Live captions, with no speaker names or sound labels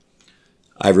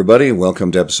Hi, everybody.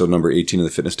 Welcome to episode number 18 of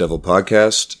the Fitness Devil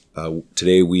podcast.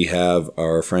 Today we have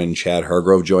our friend Chad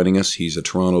Hargrove joining us. He's a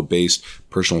Toronto-based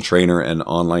personal trainer and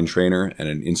online trainer and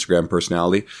an Instagram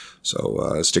personality.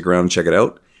 So stick around and check it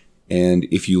out. And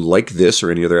if you like this or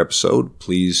any other episode,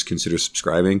 please consider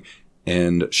subscribing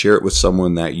and share it with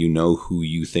someone that you know who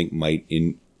you think might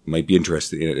be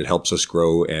interested in it. It helps us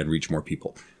grow and reach more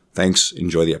people. Thanks.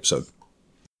 Enjoy the episode.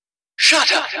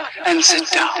 Shut up and sit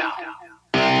down.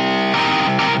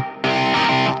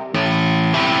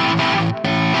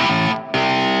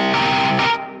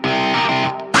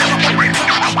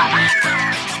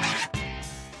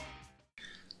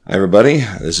 Hi, everybody.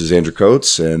 This is Andrew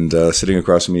Coates, and sitting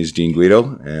across from me is Dean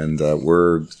Guido, and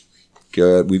we're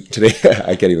good. Today,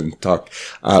 I can't even talk.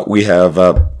 We have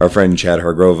our friend Chad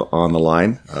Hargrove on the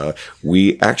line.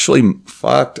 We actually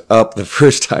fucked up the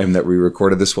first time that we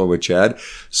recorded this one with Chad,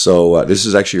 so this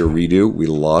is actually a redo. We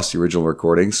lost the original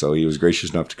recording, so he was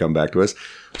gracious enough to come back to us.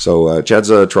 So Chad's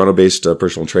a Toronto-based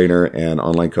personal trainer and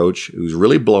online coach who's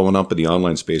really blowing up in the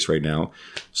online space right now.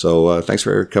 So thanks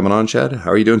for coming on, Chad.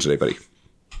 How are you doing today, buddy?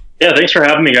 Yeah, thanks for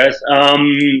having me, guys.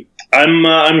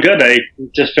 I'm good. I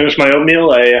just finished my oatmeal.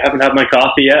 I haven't had my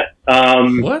coffee yet.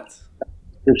 What?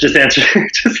 Just answer some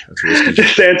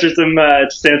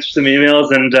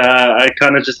emails, and I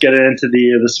kind of just get into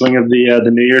the swing of the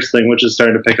New Year's thing, which is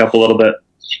starting to pick up a little bit.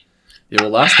 Yeah,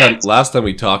 well, last time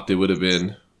we talked, it would have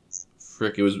been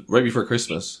it was right before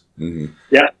Christmas. Mm-hmm.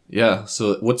 Yeah.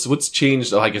 So what's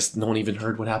changed? Oh, I guess no one even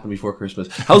heard what happened before Christmas.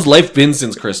 How's life been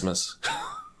since Christmas?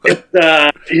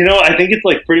 I think it's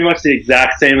like pretty much the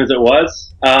exact same as it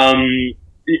was. I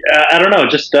don't know.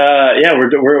 Just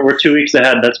we're 2 weeks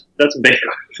ahead. That's big.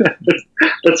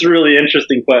 That's a really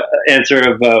interesting answer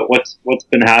of what's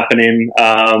been happening.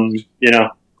 Life's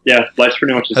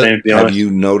pretty much the same. To be honest. Have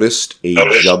you noticed a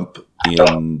jump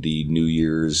in the New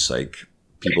Year's, like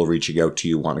people reaching out to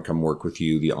you, want to come work with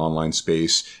you, the online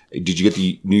space? Did you get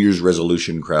the New Year's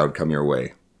resolution crowd come your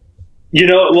way?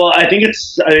 I think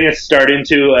it's starting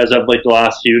to as of like the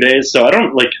last few days. So I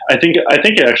think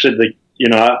actually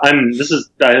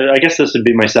I guess this would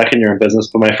be my second year in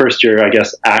business, but my first year, I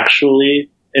guess,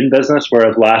 actually in business,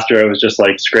 whereas last year I was just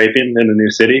like scraping in a new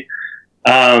city.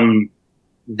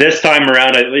 This time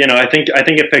around, I think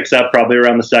it picks up probably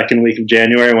around the second week of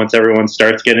January once everyone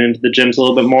starts getting into the gyms a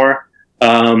little bit more.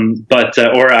 Or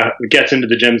gets into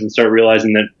the gyms and start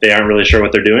realizing that they aren't really sure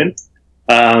what they're doing.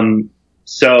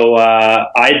 So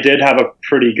I did have a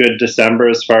pretty good December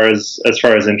as far as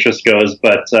interest goes,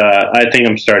 but I think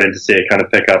I'm starting to see it kind of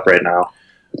pick up right now.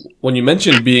 When you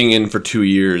mentioned being in for 2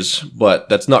 years, but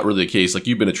that's not really the case. Like,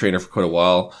 you've been a trainer for quite a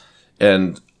while,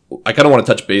 and I kind of want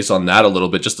to touch base on that a little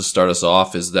bit just to start us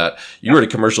off, is that you were at a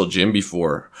commercial gym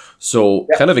before. So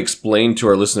kind of explain to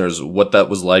our listeners what that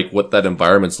was like, what that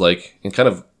environment's like, and kind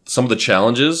of some of the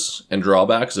challenges and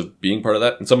drawbacks of being part of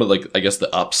that, and some of, like, I guess,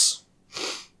 the ups.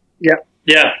 Yeah.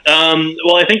 Yeah.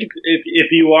 Well, I think if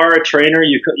you are a trainer,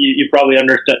 you probably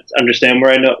understand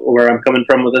where I'm coming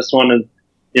from with this one. And,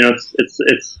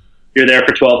 it's you're there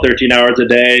for 12, 13 hours a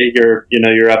day. You're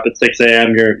up at 6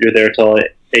 a.m. You're there till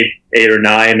 8 or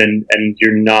 9 and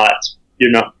you're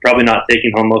probably not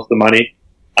taking home most of the money.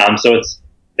 So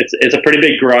it's a pretty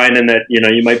big grind in that,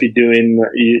 you might be doing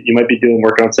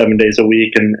work on 7 days a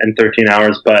week and 13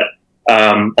 hours, but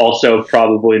also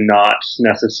probably not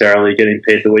necessarily getting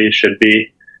paid the way you should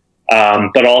be.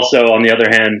 But also, on the other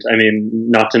hand, I mean,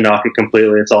 not to knock it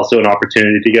completely, it's also an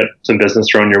opportunity to get some business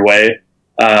thrown your way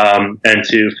and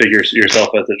to figure yourself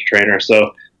as a trainer.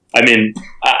 So, I mean,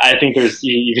 I think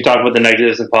you can talk about the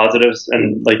negatives and positives,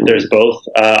 and like there's both.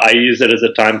 I use it as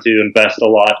a time to invest a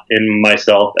lot in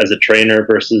myself as a trainer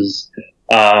versus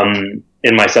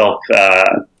in myself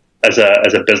as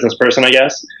a business person, I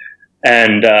guess.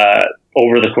 And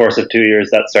over the course of 2 years,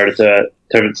 that started to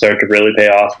really pay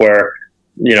off, where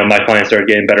my clients started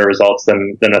getting better results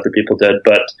than other people did.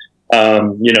 But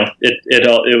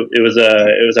it was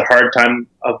a hard time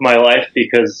of my life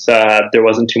because there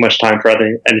wasn't too much time for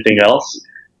anything else.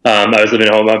 I was living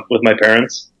at home with my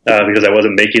parents because I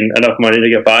wasn't making enough money to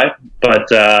get by. But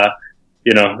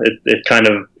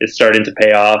it's starting to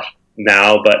pay off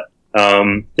now. But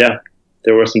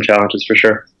there were some challenges for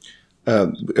sure.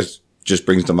 It just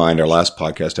brings to mind our last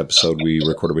podcast episode we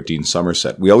recorded with Dean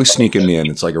Somerset. We always sneak him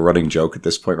in. It's like a running joke at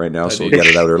this point right now, so we'll get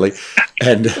it out early.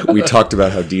 And we talked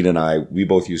about how Dean and we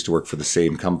both used to work for the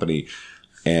same company.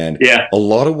 And a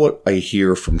lot of what I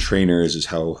hear from trainers is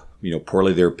how,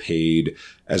 poorly they're paid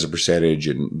as a percentage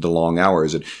and the long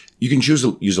hours. And you can choose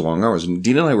to use the long hours. And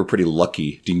Dean and I were pretty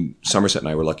lucky. Dean Somerset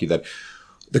and I were lucky that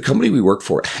the company we worked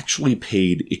for actually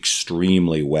paid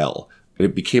extremely well. And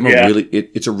it became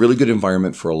it's a really good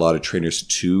environment for a lot of trainers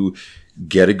to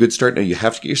get a good start. Now you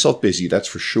have to get yourself busy, that's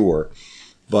for sure.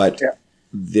 But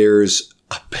there's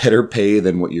a better pay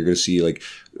than what you're going to see. Like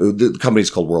the company's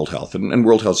called World Health, and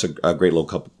World Health's a great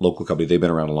local company. They've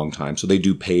been around a long time. So they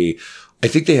do pay. I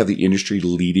think they have the industry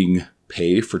leading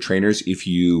pay for trainers if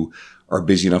you are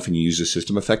busy enough and you use the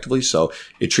system effectively. So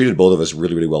it treated both of us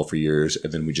really, really well for years.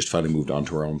 And then we just finally moved on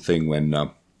to our own thing when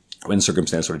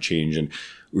circumstances sort of changed and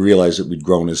we realized that we'd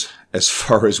grown as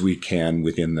far as we can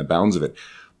within the bounds of it.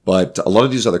 But a lot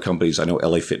of these other companies, I know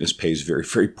LA Fitness pays very,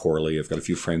 very poorly. I've got a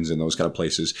few friends in those kind of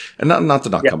places, and not to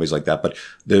knock companies like that, but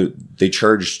they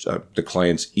charge the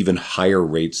clients even higher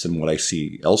rates than what I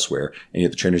see elsewhere, and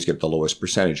yet the trainers get the lowest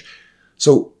percentage.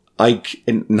 So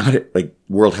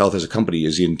World Health as a company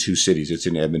is in 2 cities. It's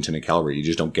in Edmonton and Calgary. You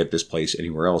just don't get this place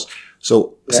anywhere else.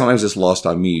 So sometimes it's lost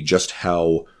on me just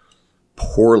how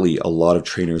poorly a lot of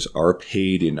trainers are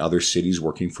paid in other cities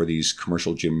working for these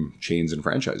commercial gym chains and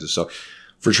franchises. So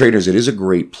for trainers, it is a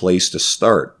great place to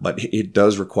start, but it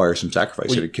does require some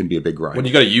sacrifice, and it can be a big grind. When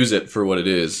you got to use it for what it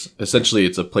is, essentially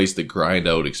it's a place to grind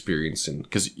out experience, and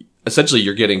because essentially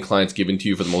you're getting clients given to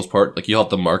you for the most part. Like you have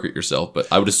to market yourself, but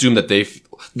I would assume that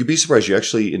you'd be surprised. You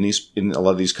actually in a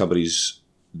lot of these companies,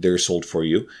 they're sold for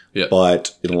you. Yeah.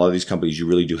 But in a lot of these companies, you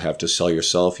really do have to sell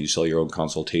yourself. You sell your own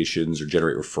consultations or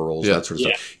generate referrals, that sort of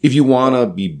stuff. If you want to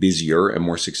be busier and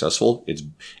more successful,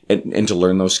 and to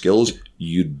learn those skills,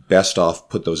 you'd best off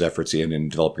put those efforts in and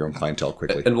develop your own clientele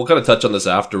quickly. And we'll kind of touch on this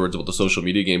afterwards about the social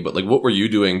media game, but like what were you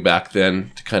doing back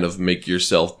then to kind of make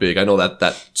yourself big? I know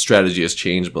that strategy has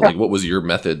changed, but like what was your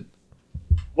method?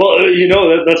 Well,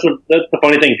 that's the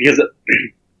funny thing, because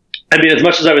I mean, as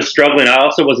much as I was struggling, I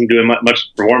also wasn't doing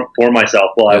much for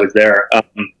myself while I was there.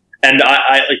 And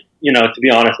I to be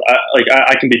honest,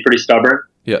 I can be pretty stubborn.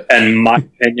 Yeah. And my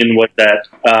opinion was that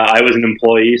I was an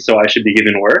employee, so I should be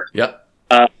given work. Yeah.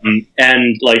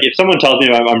 And like, if someone tells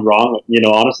me I'm wrong,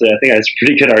 honestly, I think I have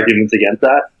pretty good arguments against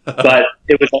that. But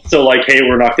it was also like, hey,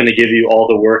 we're not going to give you all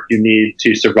the work you need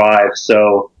to survive.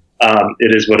 So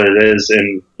it is what it is,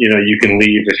 and you can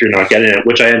leave if you're not getting it,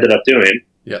 which I ended up doing.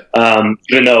 Yeah.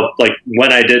 Even though, like,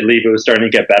 when I did leave, it was starting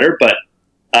to get better, but,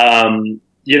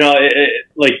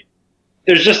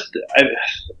 there's just,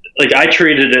 I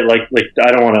treated it like,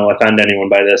 I don't want to offend anyone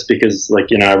by this because,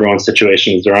 everyone's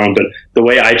situation is their own, but the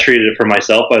way I treated it for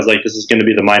myself, I was like, this is going to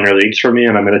be the minor leagues for me,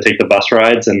 and I'm going to take the bus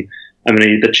rides, and I'm going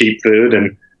to eat the cheap food,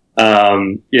 and,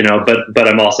 but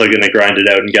I'm also going to grind it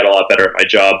out and get a lot better at my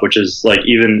job, which is I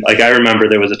remember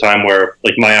there was a time where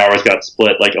my hours got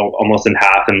split almost in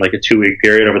half in a 2-week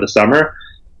period over the summer.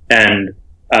 And,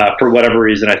 for whatever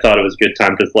reason, I thought it was a good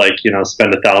time to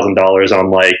spend $1,000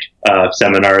 on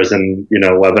seminars and,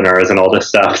 webinars and all this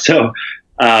stuff. So,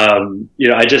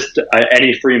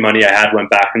 any free money I had went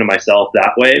back into myself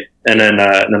that way. And then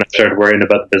I started worrying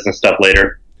about the business stuff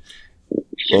later.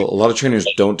 Well, a lot of trainers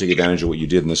don't take advantage of what you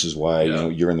did, and this is why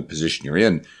you're in the position you're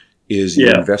in.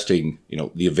 You're investing,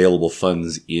 the available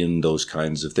funds in those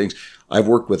kinds of things. I've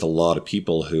worked with a lot of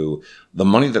people who the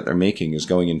money that they're making is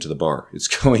going into the bar. It's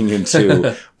going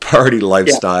into party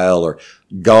lifestyle or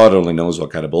God only knows what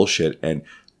kind of bullshit. And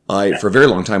I, for a very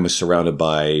long time, was surrounded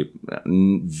by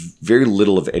very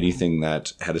little of anything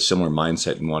that had a similar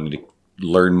mindset and wanted to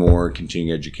learn more,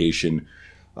 continue education.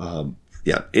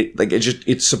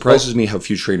 It surprises me how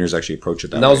few trainers actually approach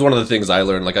it that way. And that was one of the things I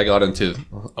learned. I got into,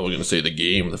 I was going to say the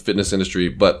game, the fitness industry,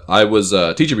 but I was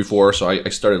a teacher before, so I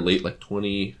started late,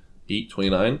 28,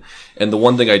 29. And the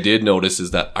one thing I did notice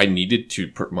is that I needed to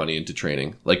put money into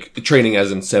training, training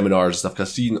as in seminars and stuff, because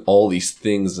I've seen all these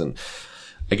things, and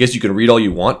I guess you can read all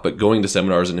you want, but going to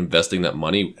seminars and investing that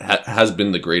money has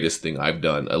been the greatest thing I've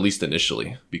done, at least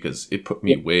initially, because it put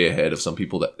me way ahead of some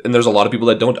people and there's a lot of people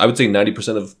that don't. I would say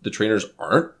 90% of the trainers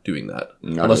aren't doing that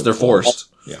unless they're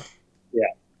forced. Yeah.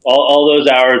 All those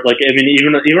hours,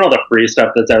 even all the free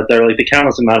stuff that's out there, the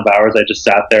countless amount of hours I just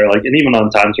sat there, and even on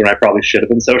times when I probably should have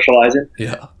been socializing.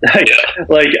 Yeah.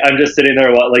 I'm just sitting there,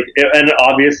 and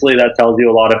obviously that tells you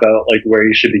a lot about where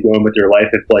you should be going with your life.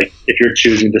 If you're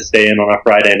choosing to stay in on a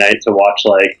Friday night to watch,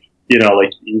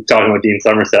 you're talking with Dean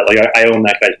Somerset, I own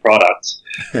that guy's products.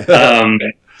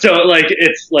 So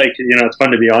it's it's fun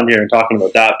to be on here and talking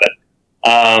about that, but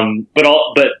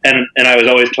I was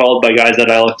always told by guys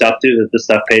that I looked up to that this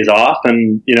stuff pays off.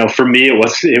 And, for me, it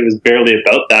was barely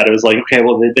about that. It was okay,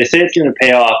 well, they say it's going to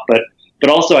pay off, but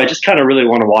also I just kind of really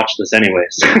want to watch this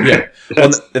anyways. Yeah.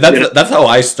 That's how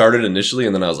I started initially.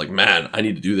 And then I was like, man, I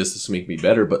need to do this to make me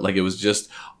better. But it was just,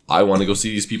 I want to go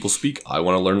see these people speak. I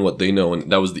want to learn what they know.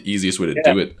 And that was the easiest way to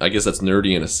do it. I guess that's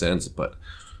nerdy in a sense, but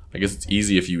I guess it's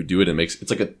easy if you do it. It's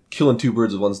like a killing two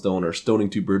birds with one stone, or stoning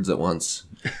two birds at once.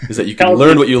 Is that you can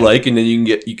learn what you like, and then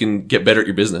you can get better at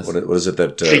your business. What is it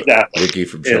that exactly. Ricky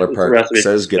from Trailer Park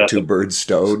says? Get two birds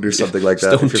stoned or something like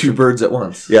that. Stone two birds at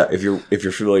once. Yeah, if you're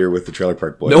familiar with the Trailer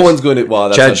Park Boys, no one's going to. Well,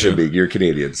 that's Chad should be. You're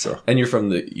Canadian, so and you're from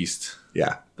the east.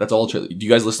 Yeah, that's all. Do you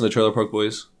guys listen to Trailer Park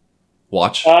Boys?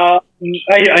 Watch. I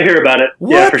hear about it.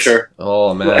 What? Yeah, for sure.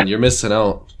 Oh man, you're missing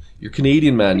out. You're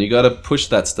Canadian, man. You got to push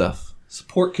that stuff.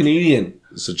 Support Canadian.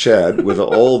 So Chad, with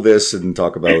all this and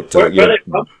talk about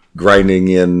grinding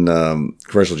in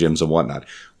commercial gyms and whatnot,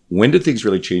 when did things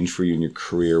really change for you in your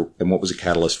career, and what was a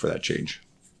catalyst for that change?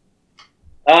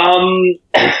 Well,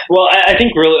 I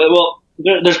think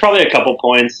there's probably a couple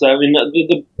points. I mean,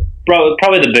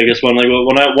 probably the biggest one, like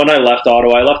when I left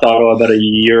Ottawa about a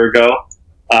year ago.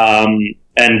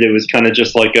 And it was kind of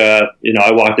just like I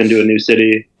walked into a new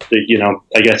city that,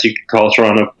 I guess you could call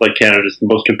Toronto like Canada's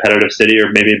most competitive city,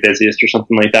 or maybe busiest or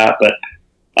something like that. But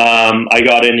I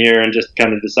got in here and just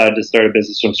kind of decided to start a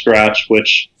business from scratch,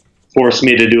 which forced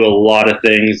me to do a lot of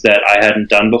things that I hadn't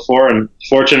done before. And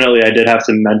fortunately, I did have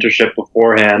some mentorship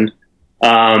beforehand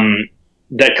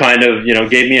that kind of,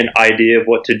 gave me an idea of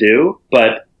what to do.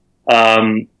 But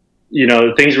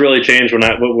things really changed when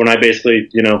I basically,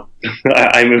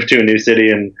 I moved to a new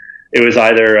city, and it was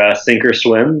either sink or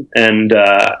swim. And,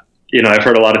 I've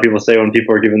heard a lot of people say when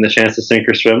people are given the chance to sink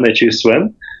or swim, they choose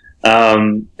swim.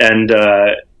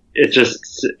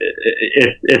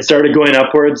 It started going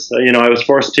upwards. I was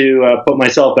forced to put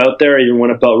myself out there even when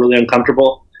it felt really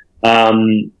uncomfortable.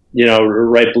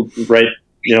 Write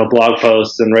blog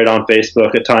posts and write on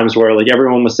Facebook at times where like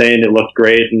everyone was saying it looked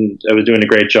great and I was doing a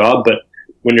great job, but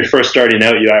when you're first starting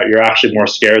out, you're actually more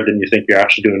scared than you think you're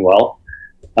actually doing well.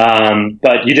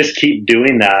 But you just keep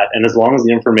doing that, and as long as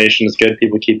the information is good,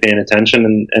 people keep paying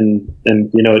attention, and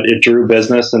it drew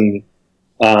business, and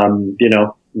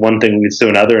one thing leads to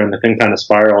another, and the thing kind of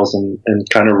spirals, and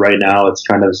kind of right now it's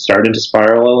kind of starting to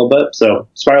spiral a little bit. So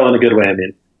spiral in a good way, I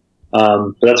mean.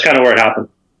 But that's kind of where it happened.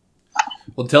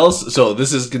 Well, tell us. So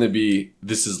this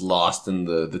is lost in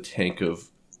the tank of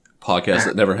podcast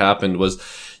that never happened. Was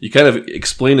you kind of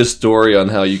explained a story on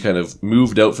how you kind of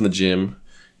moved out from the gym,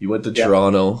 you went to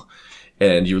Toronto,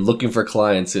 and you're looking for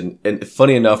clients, and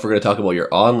funny enough, we're going to talk about your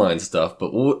online stuff,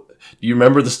 but do you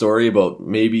remember the story about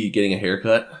maybe getting a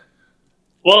haircut?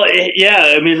 Well,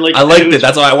 yeah, I mean, like, I liked it.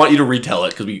 That's why I want you to retell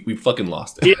it, because we fucking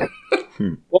lost it. Yeah.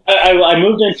 Well, I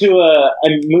moved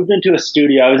into a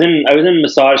studio. I was in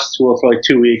massage school for like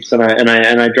 2 weeks, and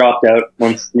I dropped out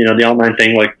once the online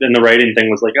thing, like, and the writing thing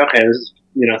was like, okay, this is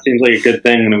seems like a good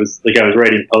thing, and it was like I was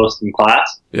writing posts in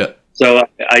class. Yeah. So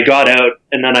I got out,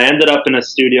 and then I ended up in a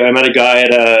studio. I met a guy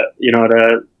at a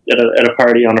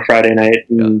party on a Friday night,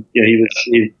 and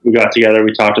we got together.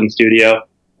 We talked in the studio,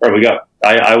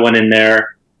 I went in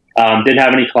there. Didn't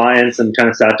have any clients, and kind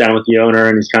of sat down with the owner,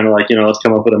 and he's kind of like, let's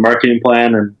come up with a marketing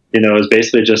plan. And, it was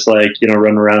basically just like,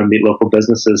 run around and meet local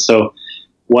businesses. So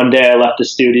one day I left the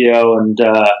studio, and,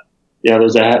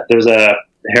 there's a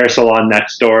hair salon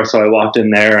next door. So I walked in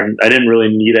there, and I didn't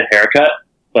really need a haircut,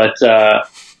 but,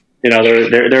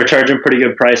 they're charging pretty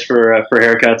good price for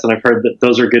haircuts. And I've heard that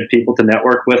those are good people to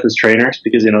network with as trainers,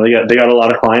 because, they got a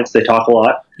lot of clients. They talk a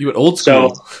lot. You went old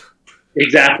school. So,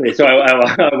 exactly. So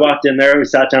I walked in there, we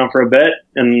sat down for a bit,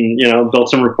 and, built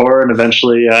some rapport, and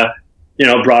eventually,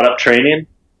 brought up training,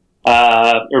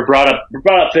 or brought up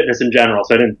fitness in general.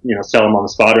 So I didn't, sell him on the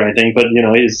spot or anything, but,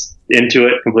 he's into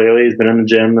it completely. He's been in the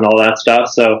gym and all that stuff.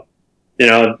 So,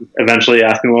 eventually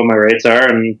asked me what my rates are,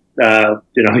 and,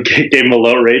 gave him a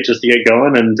low rate just to get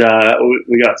going. And,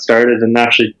 we got started. And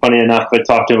actually, funny enough, I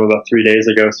talked to him about 3 days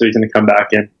ago, so he's going to come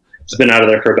back in. He's been out of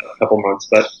there for about a couple months,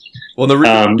 but. Well, I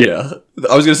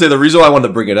was going to say the reason why I wanted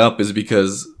to bring it up is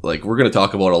because, like, we're going to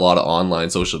talk about a lot of online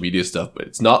social media stuff, but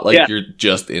it's not like you're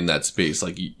just in that space.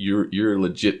 Like, you're a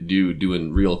legit dude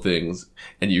doing real things,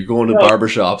 and you're going to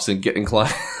barbershops and getting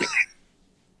clients.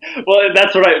 Well,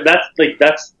 that's a lot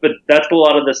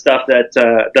of the stuff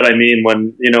that I mean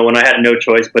when I had no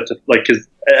choice but to, like, because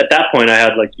at that point I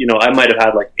had I might have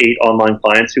had like 8 online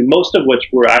clients, who most of which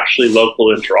were actually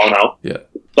local in Toronto. Yeah.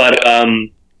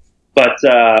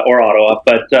 Or Ottawa,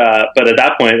 but at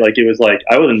that point, like, it was like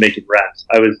I wasn't making rent.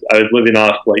 I was living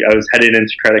off, like, I was heading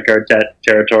into credit card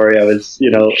territory. I was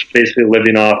basically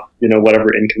living off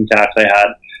whatever income tax I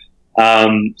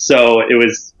had. So it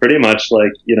was pretty much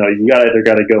like you either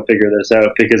got to go figure this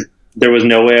out, because there was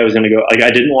no way I was going to go. Like,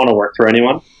 I didn't want to work for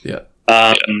anyone. Yeah.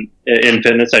 In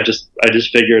fitness, I just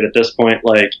figured at this point,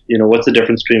 like, what's the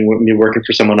difference between me working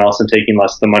for someone else and taking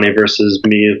less of the money versus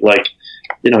me, like,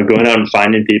 going out and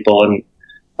finding people. And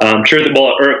Sure.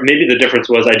 Well, or maybe the difference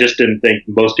was I just didn't think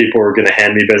most people were going to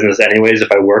hand me business anyways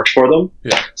if I worked for them.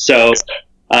 Yeah. So,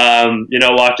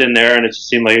 walked in there and it just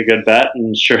seemed like a good bet.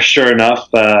 And sure enough,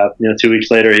 2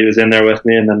 weeks later he was in there with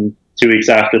me, and then 2 weeks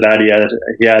after that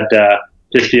he had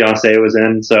his fiance was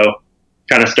in, so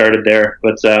kind of started there.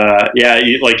 But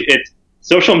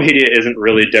social media isn't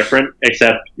really different,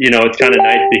 except it's kind of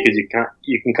nice because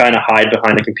you can kind of hide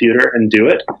behind a computer and do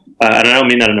it. And I don't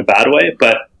mean that in a bad way,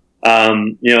 but at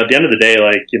the end of the day,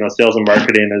 sales and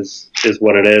marketing is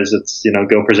what it is. It's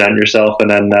go present yourself and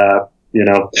then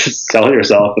sell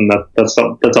yourself, and that's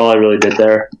all I really did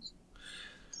there.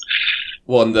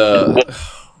 Well, and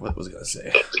what was I going to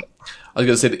say? I was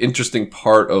going to say the interesting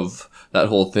part of that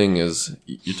whole thing is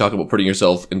you're talking about putting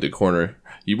yourself into a corner.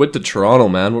 You went to Toronto,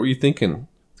 man. What were you thinking?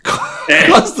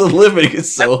 Cost of living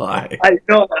is so high. I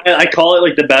call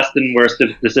it the best and worst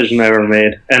decision I ever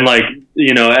made, and and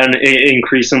it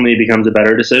increasingly becomes a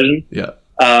better decision. Yeah.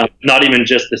 Not even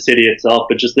just the city itself,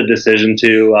 but just the decision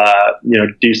to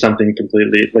do something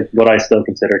completely what I still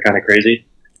consider kind of crazy.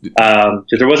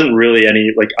 Because there wasn't really any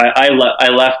I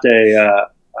left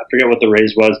I forget what the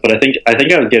raise was, but I think I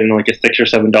was getting a $6 or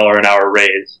 $7 an hour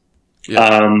raise.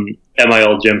 Yeah. At my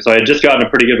old gym. So I had just gotten a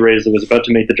pretty good raise that was about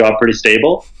to make the job pretty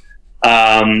stable.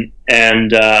 And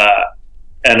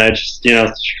I just,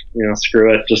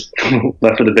 screw it, just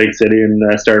left for the big city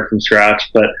and started from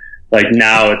scratch. But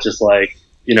now it's just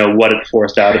what it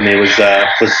forced out of me was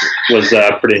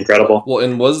pretty incredible. Well,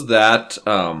 and was that,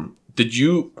 did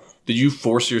you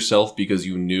force yourself because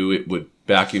you knew it would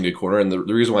back you into a corner? And the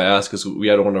reason why I ask is we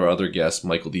had one of our other guests,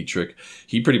 Michael Dietrich.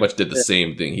 He pretty much did the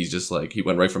same thing. He's just he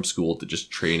went right from school to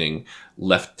just training,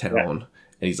 left town. Yeah.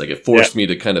 And he's it forced me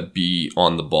to kind of be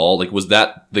on the ball. Was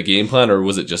that the game plan, or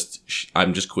was it just,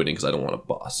 I'm just quitting because I don't want a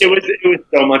boss? It was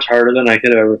so much harder than I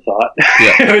could have ever thought.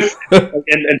 Yeah. It was,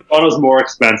 and Toronto's more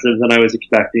expensive than I was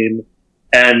expecting.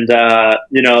 And,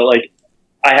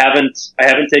 I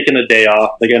haven't taken a day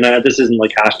off. And this isn't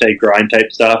 #grind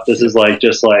type stuff. This is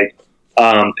just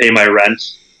pay my rent,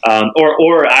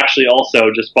 or actually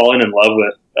also just falling in love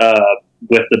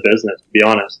with the business, to be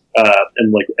honest,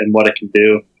 and what it can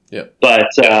do. Yeah. But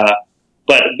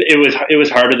it was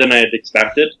harder than I had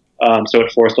expected. So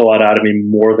it forced a lot out of me,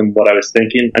 more than what I was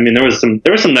thinking. I mean, there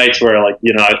were some nights where I was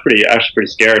pretty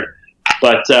scared,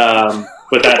 but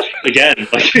that again,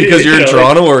 because you're in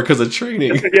Toronto or because of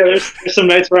training. Yeah, there's some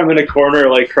nights where I'm in a corner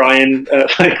crying,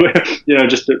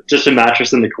 just a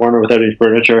mattress in the corner without any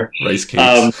furniture. Rice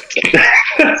cakes.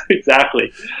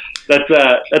 Exactly. That's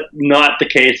not the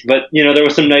case, but there were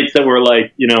some nights that were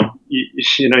you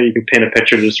can paint a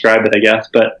picture to describe it, I guess,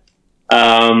 but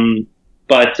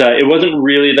it wasn't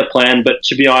really the plan. But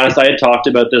to be honest, I had talked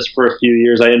about this for a few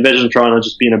years. I envisioned Toronto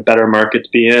just being a better market to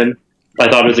be in. I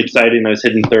thought it was exciting. I was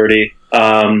hitting 30.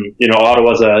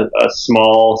 Ottawa's a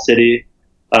small city,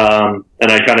 and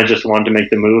I kind of just wanted to make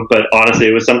the move. But honestly,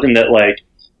 it was something that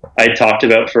I talked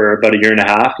about for about a year and a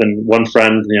half. And one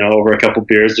friend, over a couple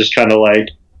beers, just kind of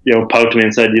poked me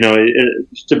and said,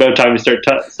 it's about time we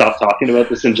stop talking about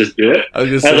this and just do it. I was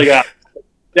just oh, fuck it,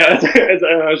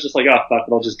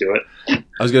 I'll just do it.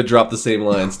 I was going to drop the same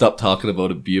line. Stop talking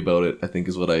about it, be about it, I think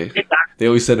is what they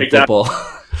always said in football.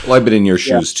 Well, I've been in your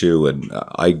shoes too, and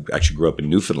I actually grew up in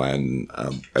Newfoundland.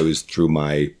 I was through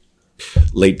my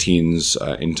late teens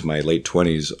into my late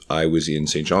 20s. I was in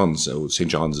St. John's. So St.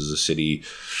 John's is a city,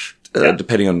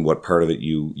 depending on what part of it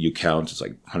you count, it's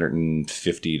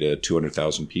 150 to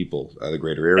 200,000 people, the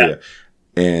greater area.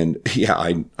 Yeah.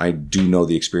 And I do know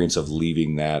the experience of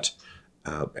leaving that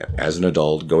as an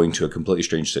adult, going to a completely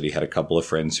strange city, had a couple of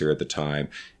friends here at the time,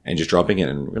 and just dropping in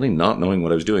and really not knowing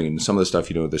what I was doing. And some of the stuff,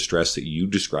 the stress that you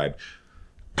described,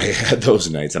 I had those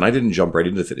nights, and I didn't jump right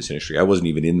into the fitness industry. I wasn't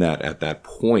even in that at that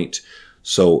point.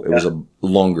 So it was a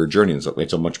longer journey. It's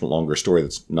a much longer story.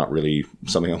 That's not really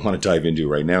something I want to dive into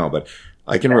right now, but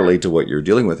I can relate to what you're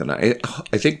dealing with. And I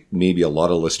think maybe a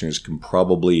lot of listeners can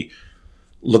probably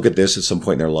look at this at some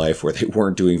point in their life where they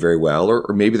weren't doing very well,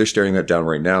 or maybe they're staring that down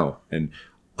right now. And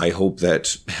I hope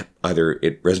that either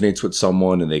it resonates with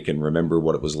someone and they can remember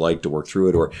what it was like to work through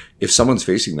it, or if someone's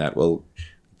facing that, well,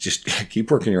 just keep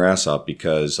working your ass off,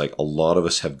 because a lot of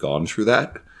us have gone through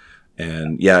that.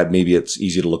 And maybe it's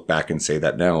easy to look back and say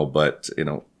that now, but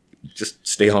just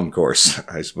stay on course,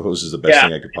 I suppose, is the best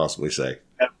thing I could possibly say.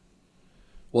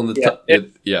 Well,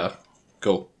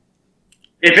 go.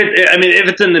 If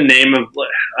it's in the name of,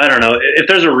 I don't know, if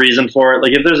there's a reason for it,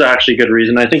 if there's actually a good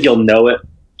reason, I think you'll know it.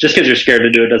 Just because you're scared to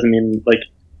do it doesn't mean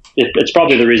it's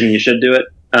probably the reason you should do it.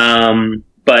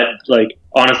 But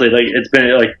honestly, it's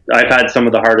been I've had some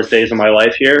of the hardest days of my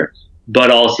life here,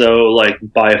 but also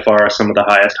by far some of the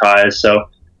highest highs. So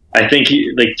I think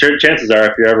chances are,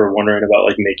 if you're ever wondering about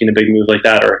like making a big move like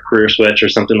that or a career switch or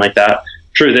something like that,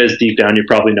 truth is deep down you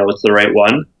probably know it's the right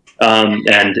one.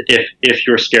 And if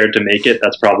you're scared to make it,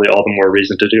 that's probably all the more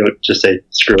reason to do it. Just say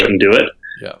screw it and do it.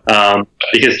 Yeah.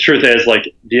 Because truth is,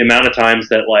 like, the amount of times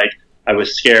that like I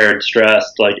was scared,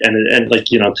 stressed, like, and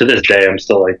like, you know, to this day I'm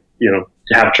still like, you know,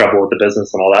 have trouble with the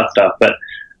business and all that stuff. But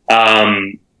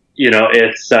you know,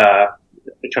 it's I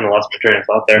kind of lost my train of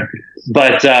thought there.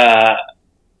 But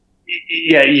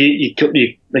yeah, you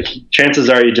like, chances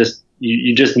are you just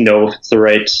know if it's the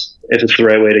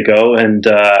right way to go. And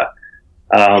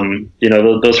you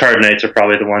know, those hard nights are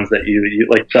probably the ones that you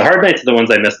like. The hard nights are the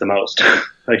ones I miss the most.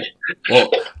 Like,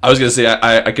 well, I was gonna say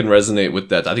I can resonate with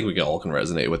that. I think we all can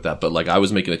resonate with that. But like, I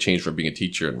was making a change from being a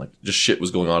teacher, and like, just shit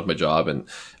was going on with my job, and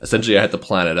essentially I had to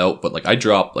plan it out. But like, I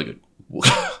dropped like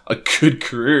a good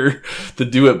career to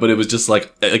do it, but it was just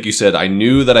like you said, I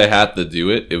knew that I had to do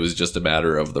it. It was just a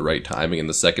matter of the right timing, and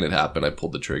the second it happened, I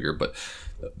pulled the trigger. But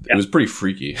it was pretty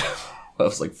freaky. I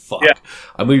was like, fuck,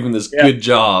 I'm leaving this good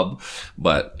job,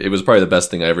 but it was probably the best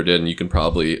thing I ever did, and you can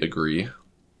probably agree.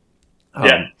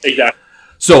 Yeah, exactly.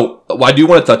 So I do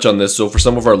want to touch on this. So for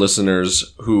some of our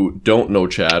listeners who don't know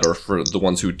Chad, or for the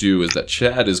ones who do, is that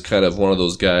Chad is kind of one of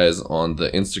those guys on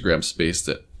the Instagram space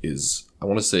that is, I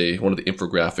want to say, one of the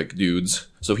infographic dudes.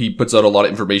 So he puts out a lot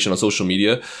of information on social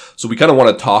media. So we kind of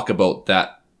want to talk about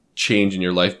that change in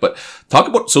your life, but talk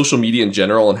about social media in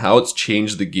general and how it's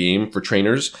changed the game for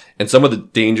trainers and some of the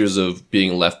dangers of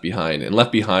being left behind. And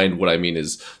left behind, what I mean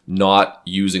is not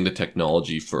using the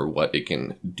technology for what it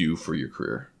can do for your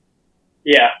career.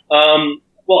 Yeah.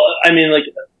 Well, I mean, like,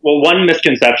 one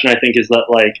misconception I think is that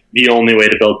like the only way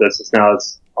to build business now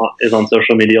is on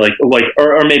social media,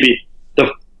 or maybe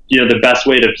the best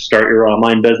way to start your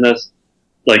online business,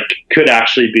 like, could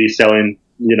actually be selling.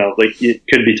 You know, like, you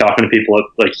could be talking to people at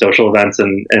like social events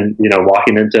and you know,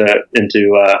 walking into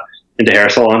hair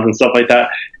salons and stuff like that,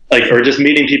 like, or just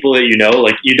meeting people that, you know,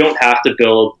 like, you don't have to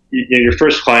build. Your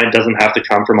first client doesn't have to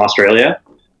come from Australia.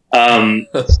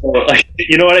 So, like,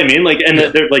 you know what I mean? Like, and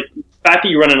they're like, the fact that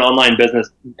you run an online business,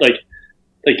 like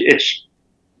it's,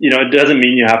 you know, it doesn't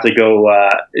mean you have to go,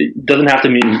 it doesn't have to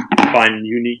mean find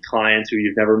unique clients who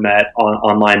you've never met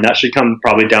online. That should come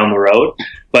probably down the road.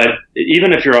 But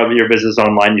even if your business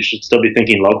online, you should still be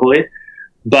thinking locally.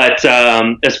 But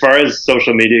as far as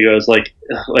social media goes, like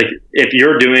if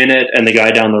you're doing it and the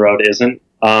guy down the road isn't,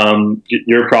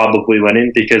 you're probably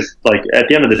winning, because like at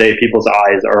the end of the day, people's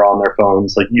eyes are on their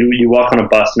phones. Like you walk on a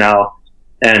bus now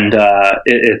and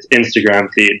it's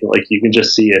Instagram feed. Like, you can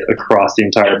just see it across the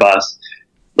entire bus.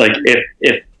 Like,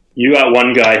 if you got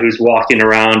one guy who's walking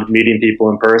around meeting people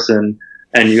in person,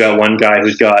 and you got one guy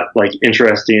who's got like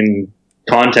interesting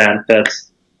content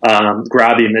that's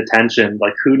grabbing attention,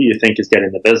 like, who do you think is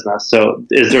getting the business? So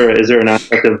is there an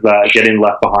aspect of getting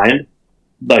left behind?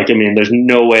 Like, I mean, there's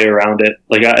no way around it.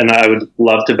 Like, I would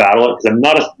love to battle it, because I'm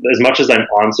not as much as I'm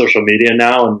on social media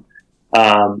now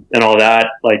and all that.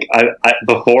 Like, I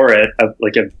before it, I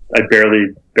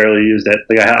barely used it.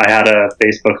 Like, I had a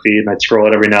Facebook feed and I'd scroll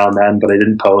it every now and then, but I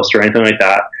didn't post or anything like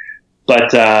that. But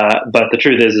the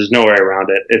truth is, there's no way around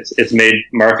it. It's made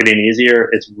marketing easier.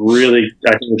 I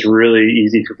think it's really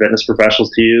easy for fitness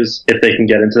professionals to use if they can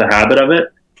get into the habit of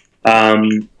it.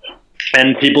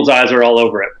 And people's eyes are all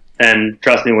over it. And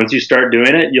trust me, once you start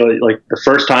doing it, you'll, like, the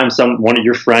first time one of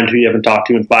your friend who you haven't talked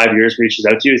to in 5 years reaches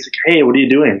out to you, it's like, hey, what are you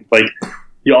doing? Like,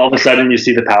 you all of a sudden you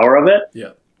see the power of it.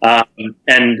 Yeah.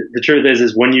 And the truth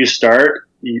is when you start,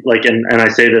 like, and I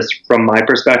say this from my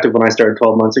perspective, when I started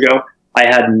 12 months ago, I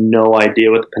had no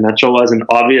idea what the potential was. And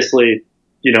obviously,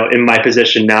 you know, in my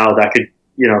position now, that could,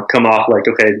 you know, come off like,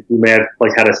 okay, you may have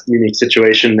like had a unique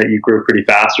situation that you grew pretty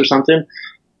fast or something.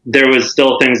 There was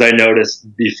still things I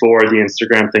noticed before the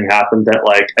Instagram thing happened that,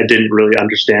 like, I didn't really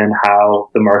understand how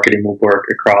the marketing will work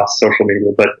across social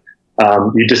media. But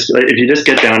if you just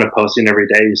get down to posting every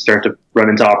day, you start to run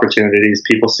into opportunities.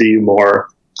 People see you more.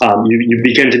 You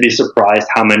begin to be surprised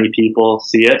how many people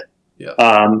see it. Yeah.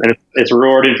 And it's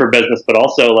rewarding for business, but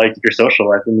also like your social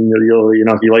life. I mean, you'll you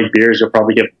know, if you like beers, you'll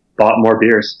probably get bought more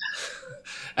beers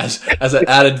as an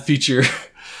added feature.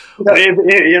 Like,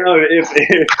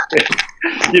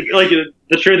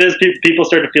 the truth is, people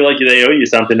start to feel like they owe you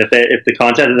something if the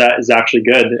content of that is actually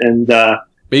good. And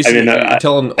basically, you're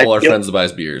telling all our friends to buy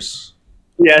us beers.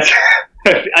 Yes,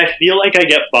 I feel like I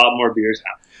get bought more beers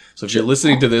now. So if you're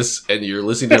listening to this and you're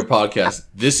listening to our podcast,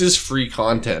 this is free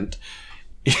content.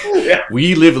 Yeah.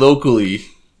 We live locally.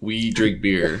 We drink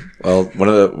beer. Well, one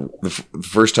of the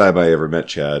first time I ever met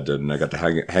Chad, and I got to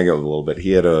hang out with him a little bit,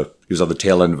 he was on the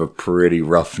tail end of a pretty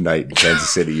rough night in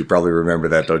Kansas City. You probably remember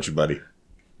that, don't you, buddy?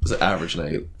 It's an average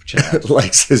night. Chad.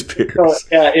 Likes his beers. So,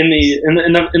 yeah, in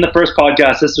the first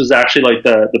podcast, this was actually like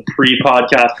the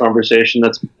pre-podcast conversation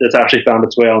that's actually found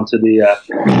its way onto the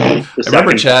I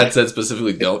remember second. Chad said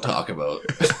specifically, "Don't talk about."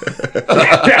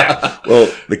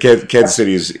 Well, the Kansas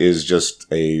City is just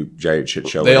a giant shit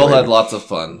show. They all anyway. had lots of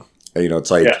fun. You know,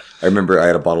 it's like, Yeah. I remember I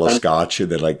had a bottle of scotch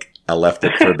and then like I left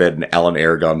it for a bit and Alan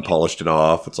Aragon polished it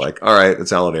off. It's like, all right,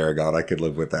 it's Alan Aragon. I could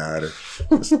live with that.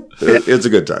 It's a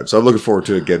good time. So I'm looking forward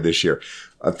to it again this year.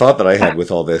 A thought that I had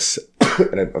with all this,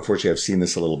 and unfortunately I've seen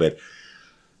this a little bit,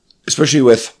 especially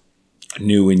with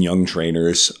new and young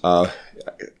trainers,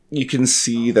 you can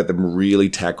see that them really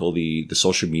tackle the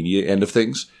social media end of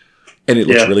things. And it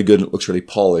looks really good and it looks really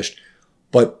polished,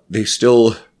 but they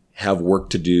still have work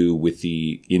to do with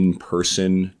the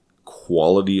in-person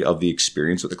quality of the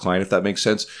experience with the client, if that makes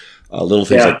sense. Little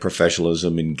things like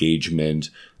professionalism, engagement,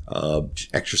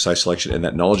 exercise selection, and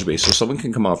that knowledge base. So someone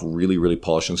can come off really, really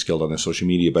polished and skilled on their social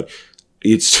media, but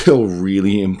it's still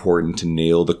really important to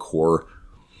nail the core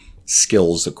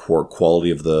skills, the core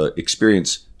quality of the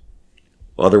experience.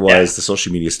 Otherwise, the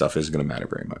social media stuff isn't going to matter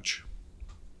very much.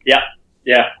 Yeah,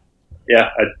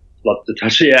 I'd love to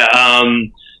touch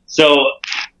it. So,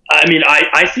 I mean,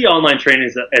 I see online training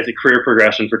as a career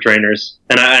progression for trainers,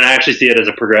 and I actually see it as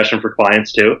a progression for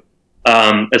clients too,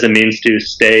 as a means to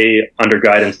stay under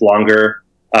guidance longer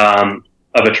of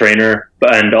a trainer,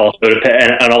 and also to pay,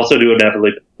 and also to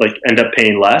inevitably like end up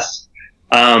paying less.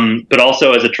 But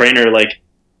also as a trainer, like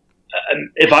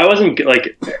if I wasn't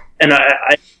like, and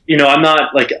I you know, I'm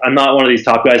not one of these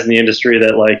top guys in the industry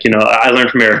that like, you know, I learned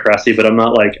from Eric Cressy, but I'm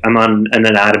not like, I'm on an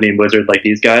anatomy wizard like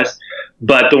these guys.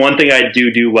 But the one thing I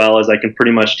do well is I can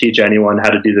pretty much teach anyone how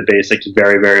to do the basics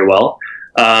very, very well.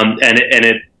 And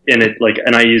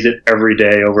I use it every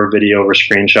day over video, over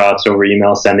screenshots, over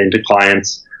email sending to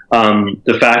clients.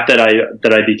 The fact that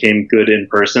I became good in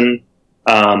person,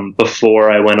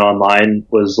 before I went online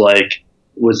was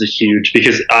a huge,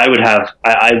 because I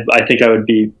think I would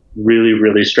be really,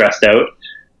 really stressed out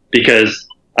because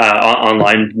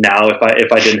online now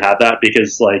if I didn't have that,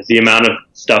 because like the amount of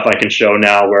stuff I can show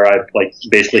now where I've like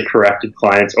basically corrected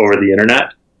clients over the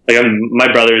internet. Like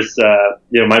my brother's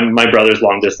my brother's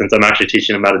long distance, I'm actually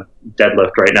teaching him how to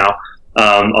deadlift right now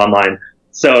online.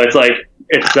 So it's like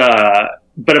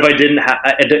but if I didn't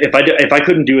if I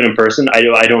couldn't do it in person,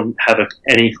 I don't have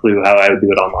any clue how I would do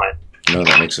it online. No,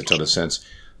 that makes a ton of sense.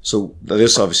 So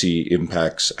this obviously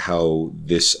impacts how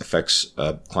this affects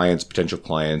clients, potential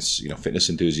clients, you know, fitness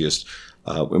enthusiasts.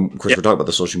 And of course, we're talking about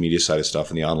the social media side of stuff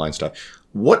and the online stuff.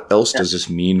 What else does this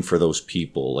mean for those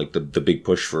people? Like the big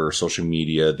push for social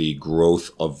media, the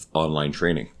growth of online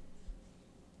training.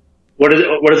 What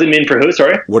does it mean for who?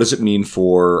 Sorry. What does it mean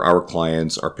for our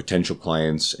clients, our potential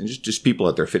clients, and just people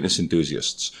out there, fitness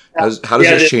enthusiasts? How does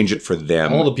this change it for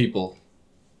them? All the people.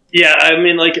 Yeah, I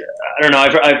mean, like, I don't know.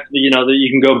 I've you know, you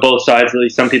can go both sides.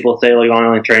 Like, some people say like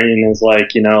online training is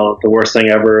like, you know, the worst thing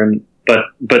ever,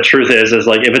 but truth is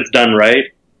like if it's done right,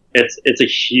 it's a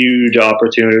huge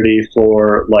opportunity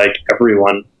for like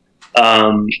everyone.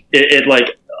 It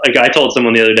like I told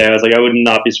someone the other day, I was like, I would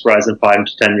not be surprised in 5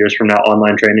 to 10 years from now,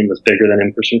 online training was bigger than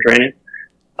in-person training.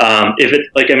 If it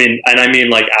like, I mean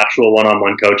like actual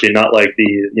one-on-one coaching, not like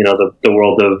the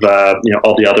world of,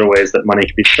 all the other ways that money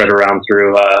can be spread around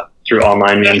through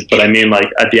online means, but I mean like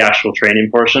at the actual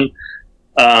training portion.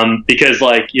 Because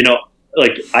like, you know,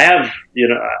 like I have, you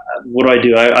know, what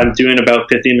do? I'm doing about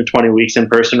 15 to 20 weeks in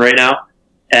person right now.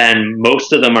 And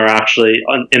most of them are actually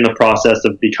in the process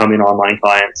of becoming online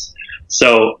clients.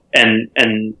 So, and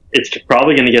it's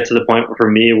probably going to get to the point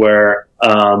for me where,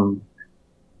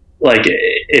 like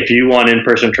if you want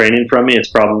in-person training from me, it's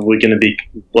probably going to be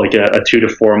like a 2 to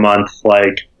 4 month,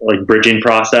 like bridging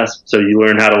process. So you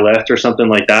learn how to lift or something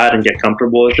like that and get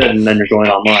comfortable with it. And then you're going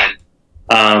online.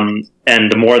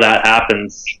 And the more that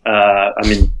happens,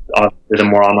 obviously the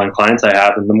more online clients I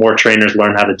have and the more trainers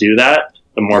learn how to do that,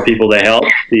 the more people they help,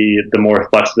 the more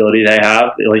flexibility they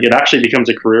have. Like it actually becomes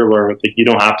a career where like you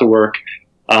don't have to work,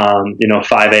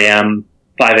 5 a.m.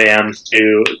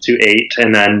 to 8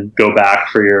 and then go back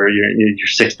for your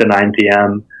 6 to 9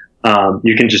 p.m.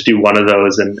 You can just do one of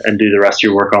those and do the rest of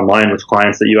your work online with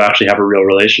clients that you actually have a real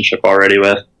relationship already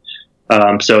with.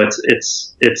 So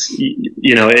it's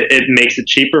it makes it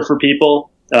cheaper for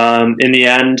people in the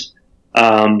end.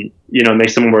 It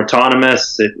makes them more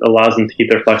autonomous. It allows them to keep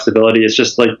their flexibility. It's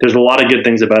just like there's a lot of good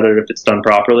things about it if it's done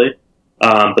properly.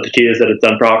 But the key is that it's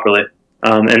done properly.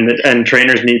 And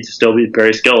trainers need to still be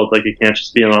very skilled. Like it can't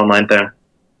just be an online thing.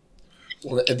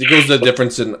 Well, it goes to the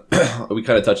difference in, we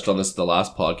kind of touched on this in the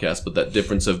last podcast, but that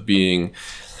difference of being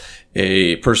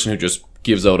a person who just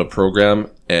gives out a program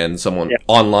and someone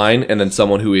online, and then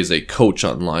someone who is a coach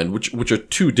online, which are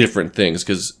two different things,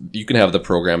 because you can have the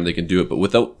program, they can do it, but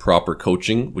without proper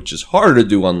coaching, which is harder to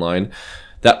do online,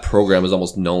 that program is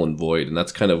almost null and void. And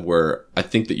that's kind of where I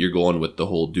think that you're going with the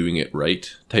whole doing it right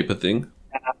type of thing.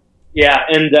 Yeah.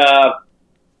 And,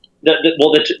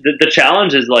 the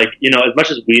challenge is, like, you know, as much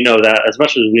as we know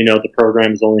the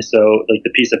program is only so, like,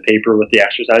 the piece of paper with the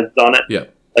exercises on it. Yeah.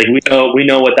 Like, we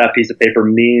know what that piece of paper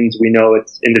means. We know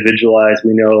it's individualized.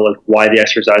 We know, like, why the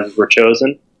exercises were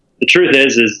chosen. The truth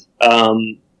is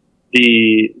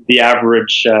the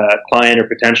average client or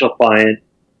potential client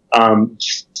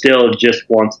still just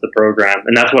wants the program,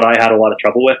 and that's what I had a lot of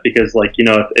trouble with, because, like, you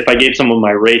know, if I gave someone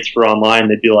my rates for online,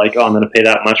 they'd be like, "Oh, I'm going to pay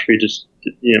that much for you just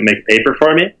to, you know, make paper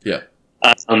for me." Yeah.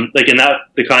 Like, and that's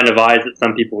the kind of eyes that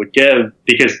some people would give,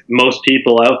 because most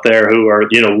people out there who are,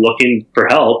 you know, looking for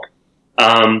help,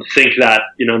 think that,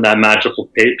 you know, that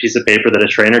magical piece of paper that a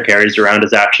trainer carries around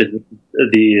is actually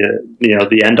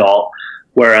the end all.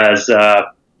 Whereas,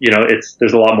 you know,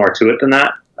 there's a lot more to it than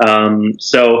that.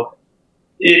 So,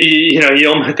 you know,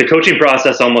 the coaching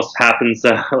process almost happens,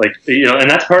 like, you know, and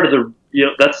that's part of the, you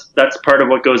know, that's part of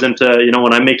what goes into, you know,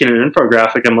 when I'm making an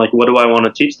infographic, I'm like, what do I want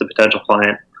to teach the potential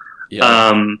client?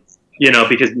 Yeah. You know,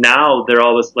 because now they're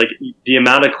always like, the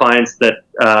amount of clients that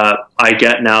I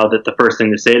get now, that the first thing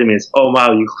they say to me is, "Oh,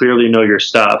 wow, you clearly know your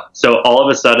stuff." So all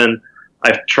of a sudden,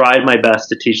 I've tried my best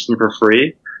to teach them for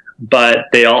free, but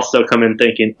they also come in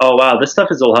thinking, "Oh, wow, this stuff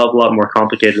is a hell of a lot more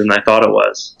complicated than I thought it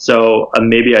was. So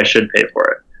maybe I should pay for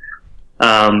it."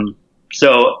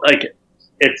 So, like,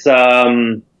 it's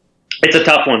a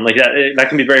tough one. Like, that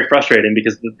can be very frustrating,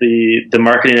 because the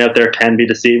marketing out there can be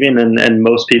deceiving, and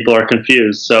most people are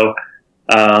confused. So,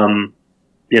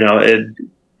 you know,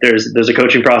 there's a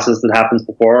coaching process that happens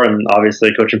before, and obviously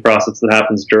a coaching process that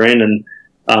happens during, and,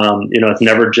 you know, it's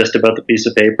never just about the piece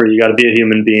of paper. You got to be a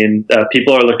human being.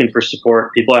 People are looking for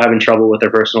support. People are having trouble with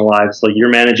their personal lives. Like, you're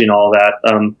managing all that.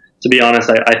 To be honest,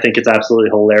 I think it's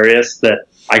absolutely hilarious that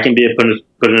I can be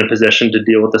put in a position to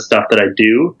deal with the stuff that I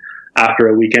do after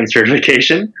a weekend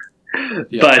certification.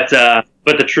 Yeah.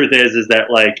 But the truth is that,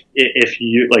 like, if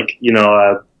you, like, you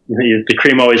know, the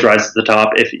cream always rises to the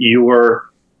top. If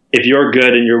you're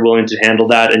good and you're willing to handle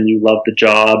that, and you love the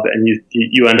job, and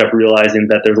you end up realizing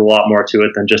that there's a lot more to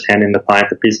it than just handing the client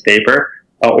the piece of paper,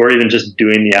 or even just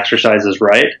doing the exercises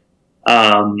right,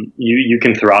 you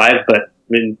can thrive. But I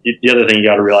mean, the other thing you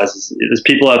got to realize is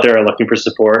people out there are looking for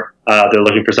support. They're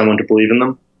looking for someone to believe in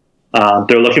them.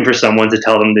 They're looking for someone to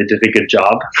tell them they did a good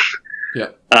job.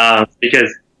 Yeah.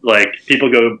 Because, like, people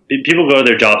go to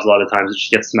their jobs a lot of times and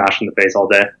just get smashed in the face all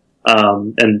day.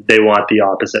 And they want the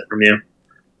opposite from you.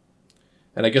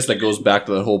 And I guess that goes back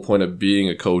to the whole point of being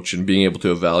a coach and being able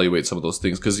to evaluate some of those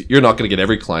things, because you're not going to get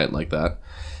every client like that.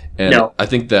 And no.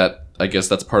 I guess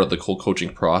that's part of the whole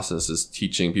coaching process, is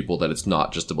teaching people that it's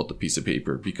not just about the piece of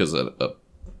paper, because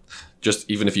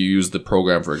just even if you use the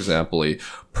program, for example, a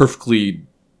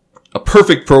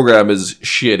perfect program is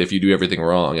shit if you do everything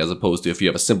wrong, as opposed to if you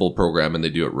have a simple program and they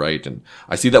do it right. And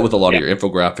I see that with a lot of your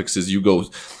infographics, is you go,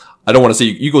 I don't want to say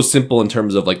you go simple in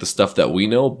terms of, like, the stuff that we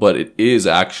know, but it is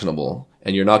actionable,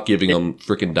 and you're not giving them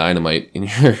freaking dynamite in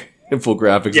your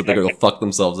infographics that they're going to fuck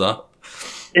themselves up.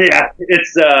 Yeah,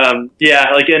 it's,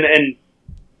 like, and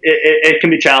it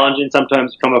can be challenging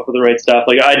sometimes to come up with the right stuff.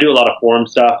 Like, I do a lot of forum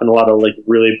stuff and a lot of, like,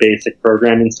 really basic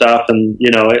programming stuff, and,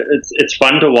 you know, it's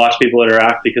fun to watch people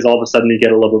interact, because all of a sudden you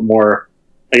get a little bit more,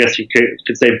 I guess you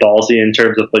could say, ballsy in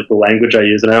terms of, like, the language I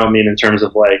use. And I don't mean in terms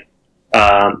of, like,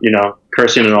 you know,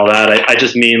 cursing and all that. I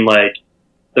just mean, like,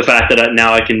 the fact that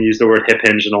now I can use the word hip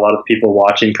hinge, and a lot of people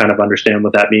watching kind of understand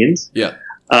what that means. Yeah.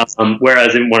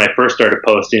 Whereas when I first started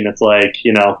posting, it's like,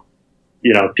 you know,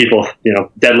 people, you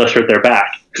know, deadlift hurt their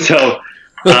back. So,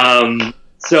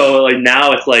 so, like,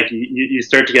 now it's like you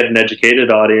start to get an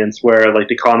educated audience where, like,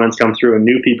 the comments come through and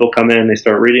new people come in, they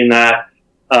start reading that.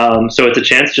 So it's a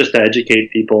chance just to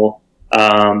educate people,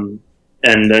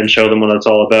 and then show them what it's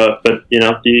all about. But, you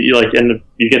know, you like, and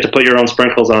you get to put your own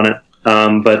sprinkles on it.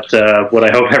 But what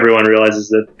I hope everyone realizes is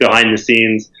that behind the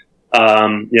scenes, you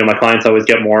know, my clients always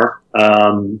get more.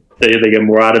 They get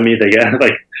more out of me. They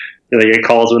get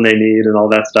calls when they need and all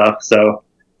that stuff. So,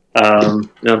 you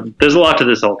know, there's a lot to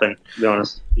this whole thing, to be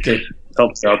honest. Okay.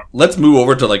 Helps out. Let's move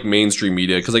over to, like, mainstream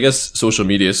media, because I guess social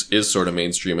media is sort of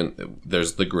mainstream, and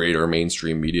there's the greater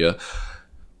mainstream media.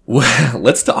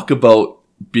 Let's talk about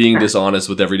being dishonest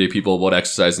with everyday people about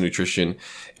exercise and nutrition,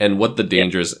 and what the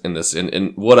dangers in this.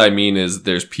 And what I mean is,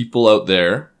 there's people out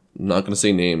there, I'm not going to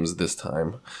say names this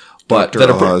time, but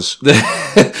Dr. Oz.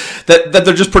 that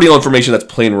they're just putting out information that's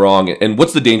plain wrong. And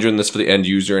what's the danger in this for the end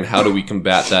user, and how do we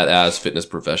combat that as fitness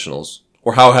professionals?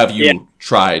 Or how have you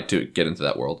tried to get into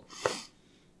that world?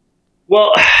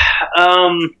 Well,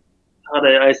 I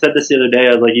said this the other day.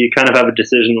 I was like, you kind of have a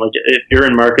decision. Like, if you're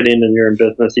in marketing and you're in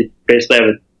business, you basically have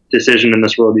a decision in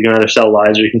this world. You can either sell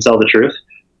lies or you can sell the truth.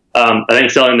 I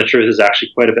think selling the truth is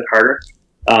actually quite a bit harder.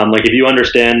 Like, if you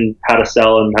understand how to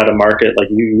sell and how to market, like,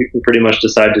 you can pretty much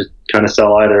decide to kind of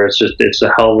sell either. It's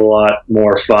a hell of a lot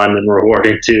more fun and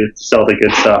rewarding to sell the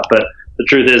good stuff. But the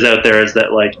truth is out there is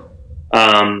that, like,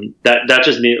 that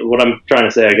just means, what I'm trying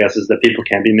to say, I guess, is that people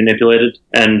can be manipulated.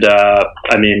 And,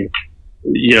 I mean,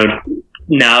 you know,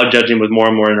 now judging with more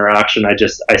and more interaction, I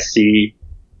see,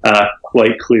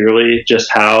 quite clearly just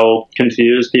how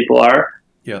confused people are.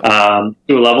 Yeah.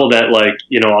 To a level that, like,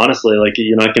 you know, honestly, like,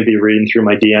 you know, I can be reading through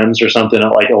my DMs or something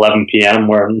at like 11 PM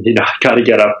where, you know, I've got to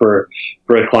get up for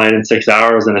a client in 6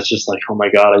 hours. And it's just like, oh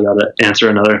my God, I got to answer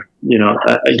another, you know,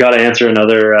 I got to answer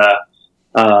another,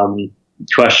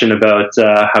 question about,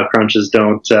 how crunches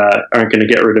aren't going to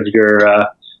get rid of your,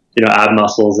 you know, ab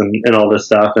muscles and all this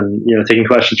stuff, and, you know, taking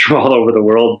questions from all over the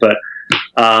world. But,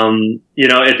 you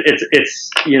know,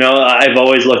 it's, you know, I've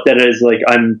always looked at it as like,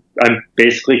 I'm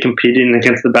basically competing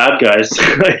against the bad guys.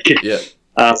 Like, yeah.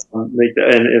 And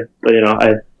if, you know,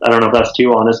 I don't know if that's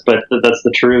too honest, but that's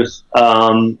the truth.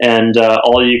 And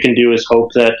all you can do is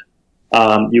hope that,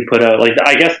 you put out, like,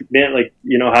 I guess, man, like,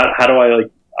 you know, how do I, like,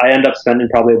 I end up spending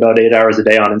probably about 8 hours a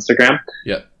day on Instagram.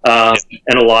 Yeah.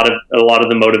 And a lot of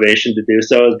the motivation to do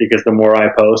so is because the more I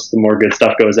post, the more good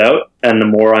stuff goes out, and the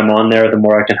more I'm on there, the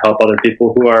more I can help other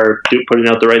people who are putting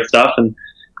out the right stuff. And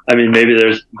I mean, maybe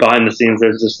there's behind the scenes,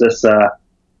 there's just this,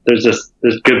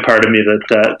 there's good part of me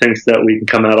that thinks that we can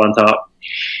come out on top.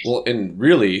 Well, and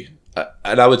really,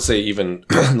 and I would say even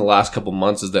in the last couple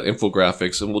months, is that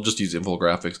infographics, and we'll just use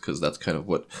infographics because that's kind of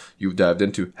what you've dived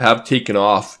into, have taken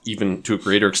off even to a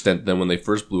greater extent than when they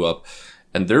first blew up.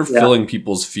 And they're filling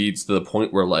people's feeds to the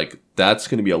point where, like, that's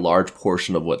going to be a large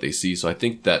portion of what they see. So I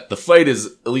think that the fight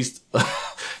is, at least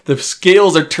the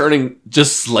scales are turning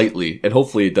just slightly, and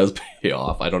hopefully it does pay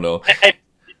off. I don't know.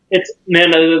 It's,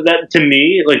 man, that to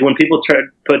me, like, when people try to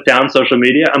put down social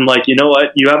media, I'm like, you know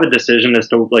what? You have a decision as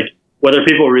to, like, whether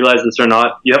people realize this or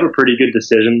not. You have a pretty good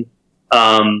decision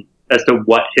as to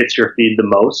what hits your feed the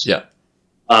most. Yeah.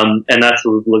 And that's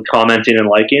commenting and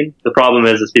liking. The problem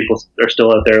is people are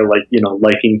still out there, like, you know,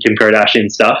 liking Kim Kardashian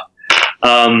stuff.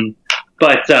 But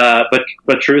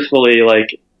truthfully,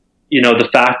 like, you know, the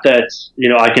fact that, you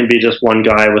know, I can be just one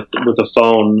guy with a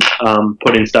phone,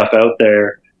 putting stuff out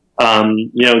there,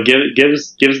 you know,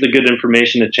 gives the good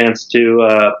information a chance to,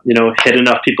 you know, hit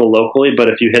enough people locally. But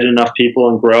if you hit enough people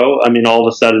and grow, I mean, all of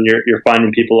a sudden you're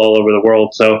finding people all over the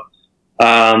world. So,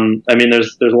 I mean,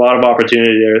 there's a lot of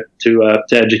opportunity there to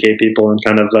educate people and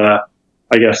kind of,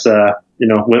 I guess, you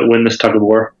know, win this tug of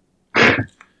war.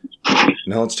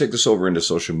 Now let's take this over into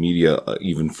social media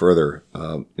even further,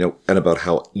 you know, and about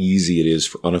how easy it is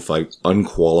for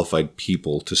unqualified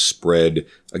people to spread,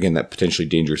 again, that potentially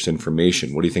dangerous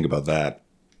information. What do you think about that?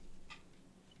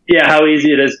 Yeah, how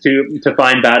easy it is to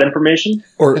find bad information,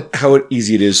 or how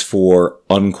easy it is for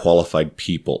unqualified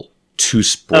people to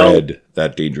spread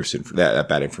that dangerous that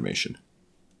bad information.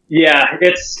 Yeah,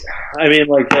 it's, I mean,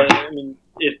 like,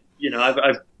 if, you know,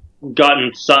 I've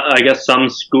gotten some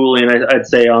schooling, I'd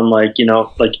say, on, like, you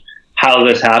know, like, how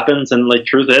this happens. And, like,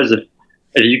 truth is,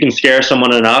 if you can scare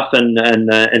someone enough and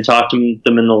talk to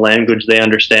them in the language they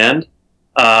understand,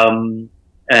 and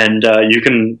you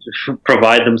can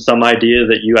provide them some idea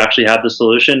that you actually have the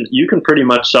solution, you can pretty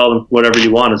much sell them whatever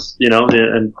you want, is, you know,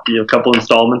 and, you know, a couple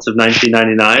installments of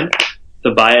 $19.99,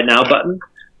 the buy it now button.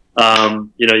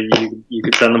 You know, you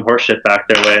could send them horse shit back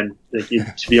their way, and, like,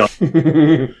 to be honest,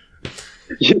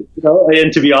 you know,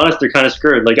 and to be honest, they're kind of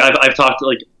screwed. Like, I've talked to,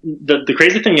 like, the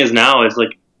crazy thing is now is,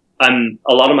 like,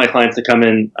 a lot of my clients that come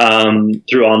in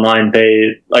through online,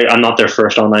 I'm not their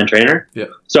first online trainer. Yeah.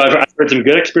 So I've heard some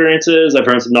good experiences. I've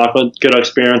heard some not good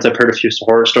experience. I've heard a few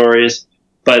horror stories.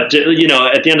 But, you know,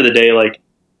 at the end of the day, like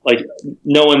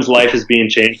no one's life is being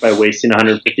changed by wasting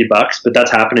 $150, but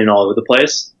that's happening all over the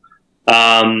place.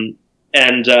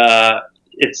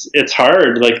 It's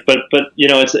hard, like, but you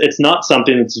know, it's not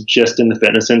something that's just in the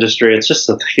fitness industry. It's just,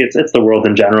 it's the world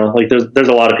in general. Like, there's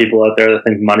a lot of people out there that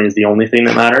think money is the only thing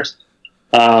that matters.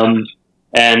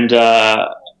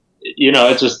 You know,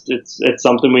 it's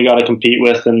something we got to compete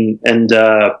with. And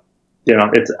you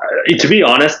know, to be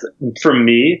honest, for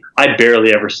me, I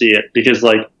barely ever see it, because,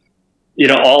 like, you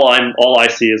know, all I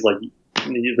see is, like,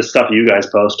 the stuff you guys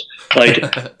post. Like,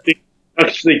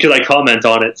 because I comment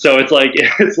on it. So it's like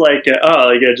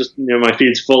just my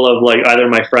feed's full of like either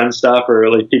my friend stuff or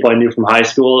like people I knew from high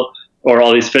school or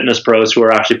all these fitness pros who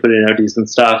are actually putting out decent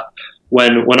stuff.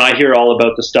 When I hear all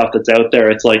about the stuff that's out there,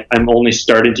 it's like I'm only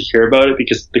starting to hear about it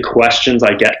because the questions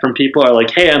I get from people are like,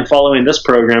 "Hey, I'm following this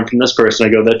program from this person." I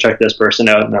go, check this person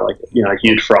out, and they're like, a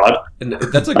huge fraud. And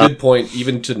that's a good point,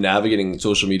 even to navigating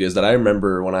social media. Is that I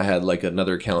remember when I had like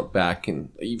another account back, and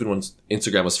even when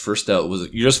Instagram was first out, was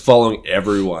you're just following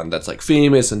everyone that's like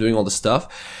famous and doing all this stuff,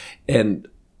 and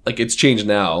like it's changed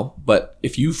now. But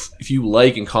if you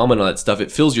like and comment on that stuff,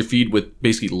 it fills your feed with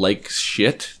basically like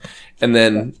shit. And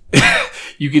then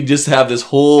you could just have this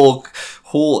whole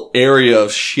area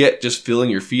of shit just filling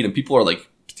your feed, and people are like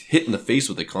hit in the face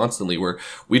with it constantly, where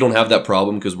we don't have that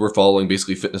problem because we're following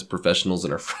basically fitness professionals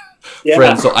and our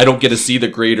friends. So I don't get to see the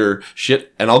greater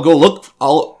shit, and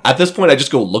at this point I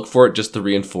just go look for it just to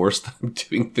reinforce that I'm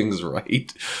doing things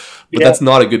right. But that's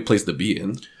not a good place to be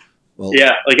in. Well,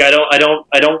 yeah, like I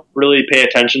don't really pay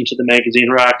attention to the magazine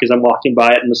rack because I'm walking by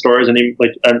it in the stores, and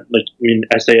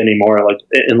I say anymore, like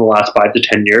in the last 5 to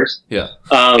 10 years. Yeah.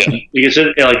 Because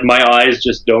like my eyes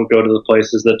just don't go to the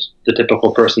places that the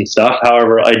typical person stuff.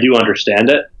 However, I do understand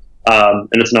it, and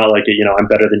it's not like I'm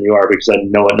better than you are because I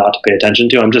know what not to pay attention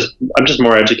to. I'm just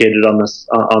more educated on this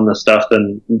stuff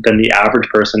than the average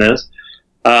person is.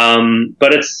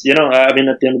 But it's at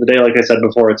the end of the day, like I said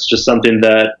before, it's just something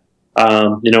that.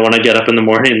 When I get up in the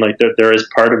morning, like there is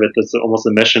part of it that's almost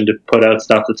a mission to put out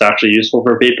stuff that's actually useful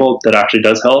for people, that actually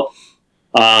does help.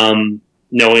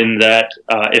 Knowing that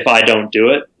if I don't do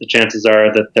it, the chances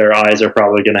are that their eyes are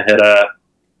probably going to hit a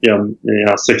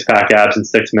 6-pack abs in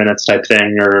 6 minutes type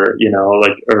thing, or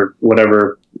or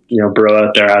whatever bro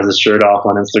out there has his shirt off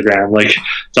on Instagram, like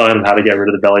telling him how to get rid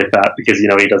of the belly fat because he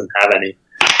doesn't have any.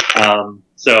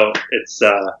 So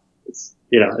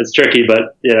it's tricky,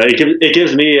 but it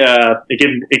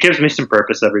gives me some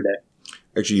purpose every day.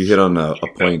 Actually, you hit on a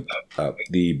point,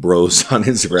 the bros on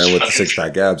Instagram with the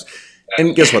 6-pack abs.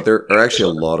 And guess what? There are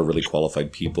actually a lot of really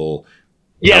qualified people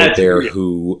out there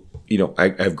who,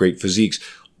 I have great physiques,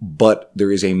 but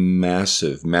there is a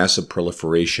massive, massive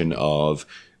proliferation of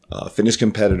fitness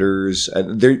competitors.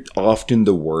 They're often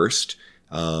the worst,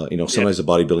 sometimes the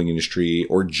bodybuilding industry,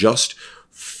 or just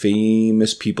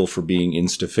famous people for being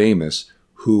Insta-famous,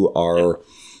 who are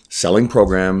selling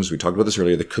programs. We talked about this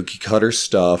earlier, the cookie cutter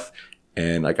stuff.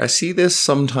 And like I see this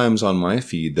sometimes on my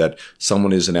feed that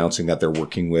someone is announcing that they're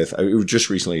working with, it was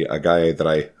just recently a guy that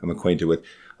I am acquainted with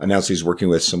announced he's working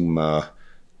with some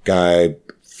guy,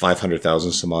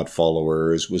 500,000 some odd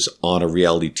followers, was on a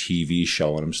reality TV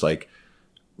show. And I'm just like,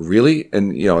 really?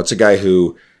 And it's a guy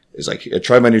who is like,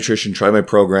 try my nutrition, try my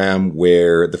program,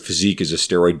 where the physique is a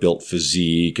steroid built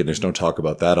physique. And there's no talk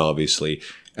about that, obviously.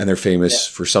 And they're famous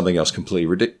for something else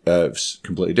completely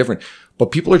different.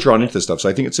 But people are drawn into this stuff. So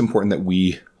I think it's important that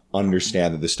we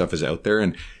understand that this stuff is out there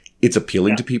and it's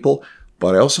appealing to people.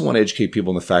 But I also want to educate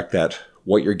people in the fact that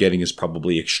what you're getting is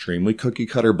probably extremely cookie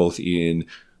cutter, both in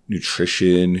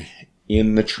nutrition,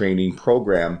 in the training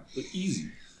program.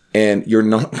 Easy. And you're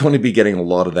not going to be getting a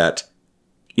lot of that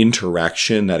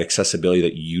interaction, that accessibility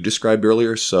that you described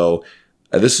earlier. So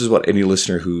this is what any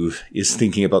listener who is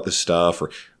thinking about this stuff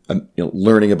or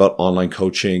learning about online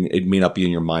coaching, it may not be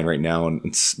in your mind right now.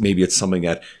 And maybe it's something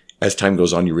that as time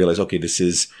goes on, you realize, okay, this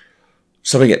is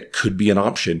something that could be an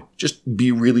option. Just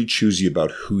be really choosy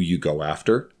about who you go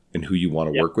after and who you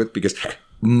want to work with, because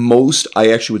I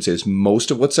actually would say is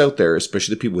most of what's out there,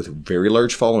 especially the people with very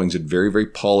large followings and very, very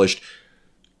polished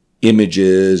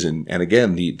images. And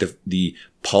again, the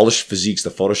polished physiques, the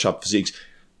Photoshop physiques,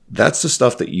 that's the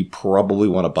stuff that you probably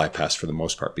want to bypass for the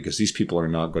most part, because these people are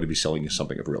not going to be selling you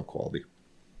something of real quality.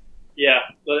 Yeah,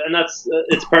 and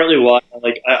it's partly why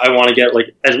I want to get,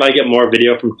 like, as I get more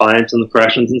video from clients and the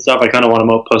corrections and stuff, I kind of want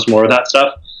to post more of that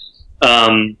stuff.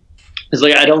 Because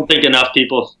I don't think enough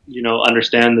people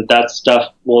understand that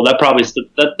stuff. Well, that probably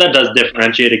that does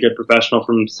differentiate a good professional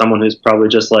from someone who's probably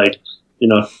just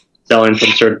selling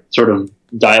some sort of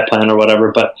diet plan or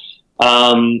whatever. But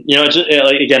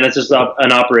it's just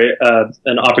an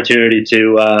opportunity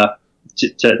to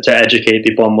educate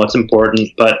people on what's important.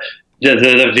 But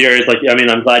the various,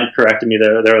 I'm glad you corrected me.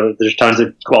 There's tons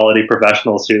of quality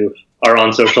professionals who are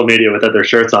on social media without their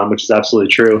shirts on, which is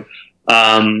absolutely true.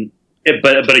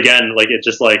 But again, it's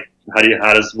just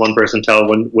how does one person tell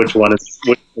which one is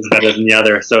better than the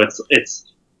other? So it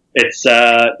is.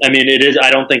 I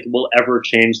don't think it will ever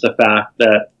change the fact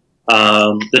that.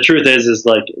 The truth is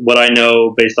what I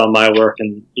know based on my work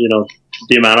and,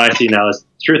 the amount I see now is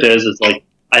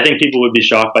I think people would be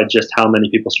shocked by just how many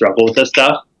people struggle with this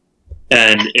stuff.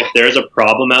 And if there's a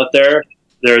problem out there,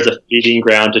 there's a feeding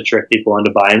ground to trick people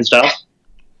into buying stuff.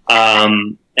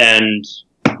 And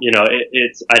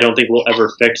it's I don't think we'll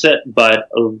ever fix it, but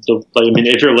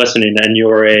if you're listening and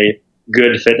you're a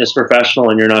good fitness professional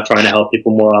and you're not trying to help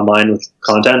people more online with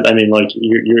content, I mean, like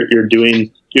you're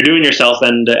doing yourself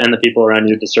and the people around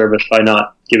you a disservice by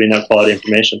not giving out quality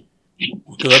information.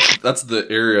 That's the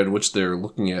area in which they're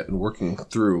looking at and working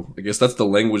through. I guess that's the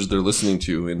language they're listening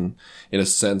to in a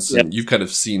sense. And you've kind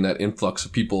of seen that influx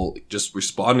of people just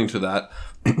responding to that.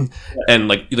 And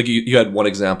like you had one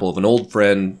example of an old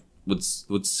friend would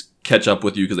catch up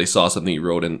with you because they saw something you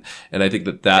wrote, and I think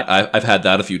that I've had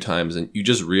that a few times, and you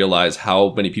just realize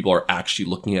how many people are actually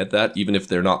looking at that, even if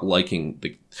they're not liking.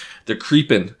 They're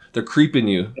creeping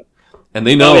you, and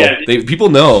they know. People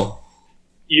know.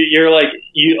 You're like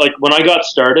when I got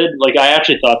started, like I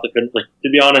actually thought that, like, to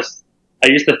be honest, I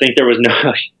used to think there was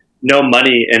no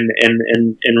money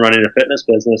in running a fitness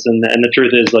business, and the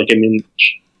truth is, like, I mean,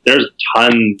 there's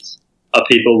tons of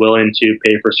people willing to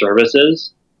pay for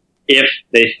services if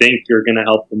they think you're going to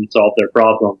help them solve their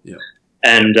problem. Yeah.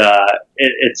 And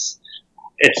it's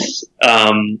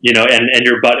and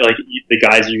your buddy, like the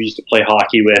guys you used to play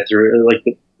hockey with, or like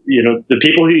the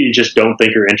people who you just don't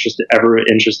think are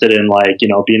interested in, like,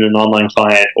 being an online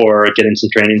client or getting some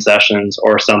training sessions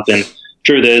or something.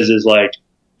 Truth is like,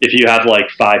 if you have like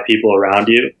 5 people around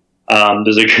you,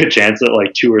 there's a good chance that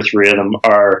like 2 or 3 of them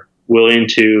are willing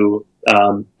to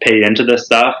pay into this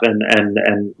stuff and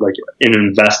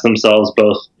invest themselves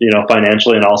both,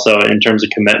 financially and also in terms of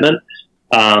commitment,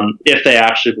 if they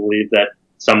actually believe that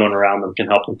someone around them can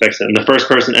help them fix it. And the first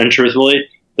person, and truthfully,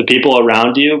 the people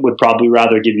around you would probably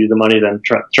rather give you the money than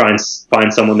try and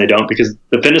find someone they don't, because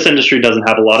the fitness industry doesn't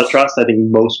have a lot of trust. I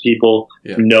think most people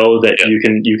know that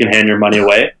you can hand your money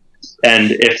away,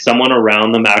 and if someone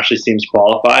around them actually seems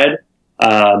qualified,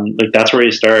 like that's where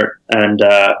you start. And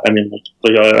I mean,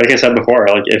 like I said before,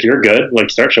 like if you're good, like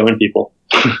start showing people.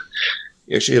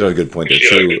 You actually hit on a good point there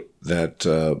too. That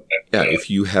if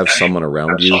you have someone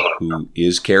around you who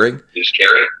is caring,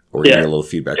 or you get a little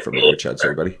feedback from the chat,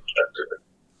 everybody.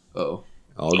 Oh,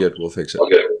 all good. We'll fix it.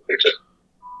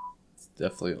 It's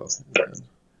definitely off.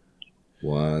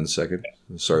 1 second.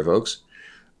 Sorry, folks.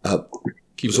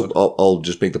 I'll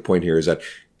just make the point here is that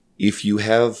if you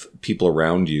have people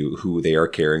around you who they are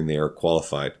caring, they are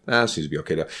qualified, seems to be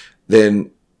okay now,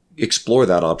 then explore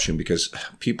that option, because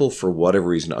people, for whatever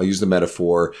reason, I'll use the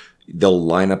metaphor, they'll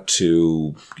line up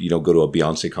to, go to a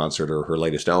Beyonce concert or her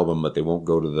latest album, but they won't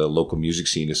go to the local music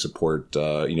scene to support,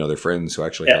 their friends who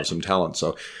actually have some talent.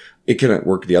 So it can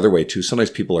work the other way too. Sometimes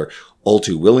people are all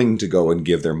too willing to go and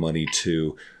give their money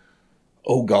to,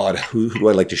 oh God, who do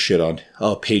I like to shit on?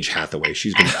 Oh, Paige Hathaway.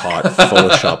 She's been caught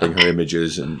photoshopping her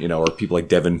images, and, or people like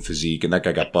Devin Physique, and that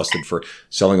guy got busted for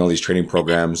selling all these training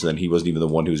programs, and then he wasn't even the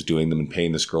one who was doing them and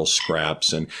paying this girl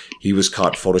scraps, and he was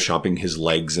caught photoshopping his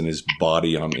legs and his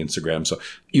body on Instagram. So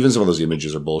even some of those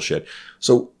images are bullshit.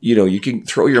 So, you can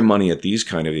throw your money at these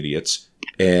kind of idiots.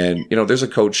 And, there's a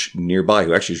coach nearby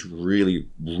who actually is really,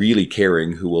 really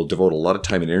caring, who will devote a lot of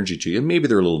time and energy to you. And maybe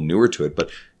they're a little newer to it, but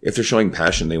if they're showing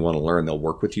passion, they want to learn, they'll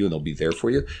work with you and they'll be there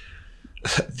for you.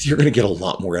 You're going to get a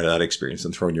lot more out of that experience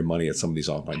than throwing your money at some of these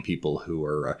online people who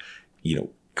are,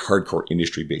 hardcore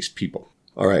industry-based people.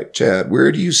 All right, Chad,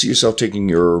 where do you see yourself taking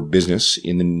your business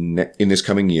in this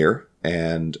coming year?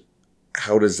 And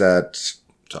how does that...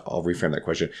 I'll reframe that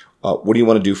question. What do you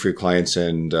want to do for your clients,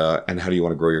 and how do you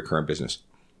want to grow your current business?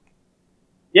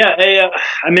 Yeah,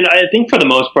 I mean, I think for the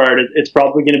most part, it's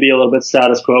probably going to be a little bit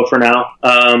status quo for now.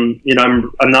 I'm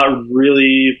not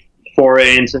really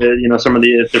foraying into some of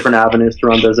the different avenues to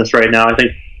run business right now.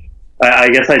 I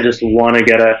guess I just want to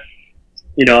get a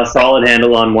solid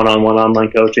handle on one-on-one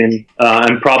online coaching.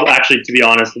 I'm probably, actually, to be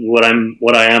honest, what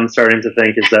I am starting to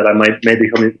think is that I might maybe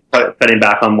be cutting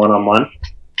back on one-on-one.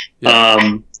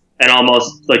 Yeah. And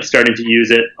almost like starting to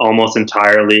use it almost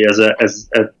entirely as a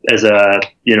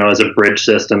bridge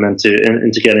system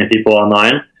into getting people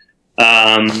online.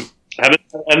 I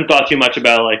haven't thought too much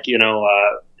about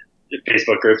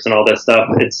Facebook groups and all that stuff.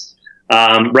 It's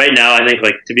right now, I think,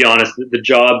 like, to be honest,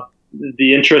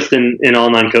 the interest in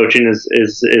online coaching is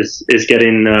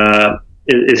getting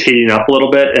is heating up a little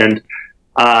bit, and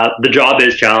the job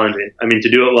is challenging. I mean, to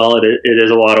do it well, it is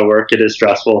a lot of work. It is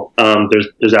stressful.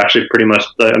 There's actually pretty much,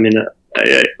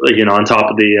 on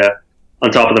top of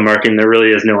the marketing, there really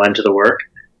is no end to the work.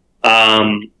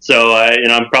 So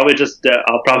I'm probably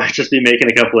I'll probably just be making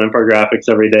a couple infographics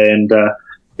every day and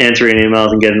answering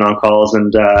emails and getting on calls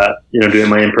and doing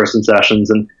my in-person sessions,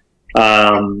 and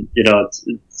it's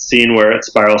seeing where it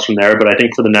spirals from there. But I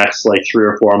think for the next 3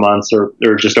 or 4 months, or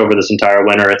just over this entire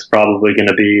winter, it's probably going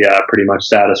to be pretty much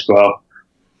status quo.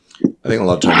 I think a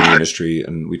lot of time in the industry,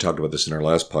 and we talked about this in our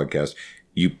last podcast,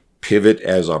 you pivot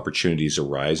as opportunities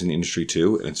arise in the industry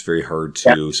too. And it's very hard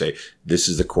to say, this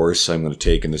is the course I'm going to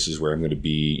take and this is where I'm going to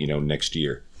be, next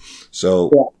year.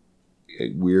 So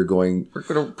we're going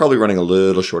to probably running a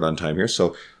little short on time here.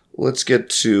 So let's get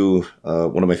to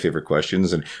one of my favorite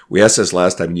questions. And we asked this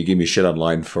last time and you gave me shit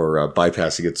online for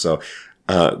bypassing it. So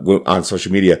on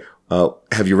social media,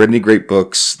 have you read any great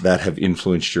books that have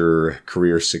influenced your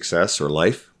career success or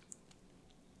life?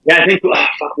 Yeah, I think.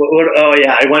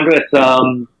 I went with.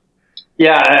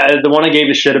 The one I gave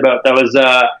a shit about, that was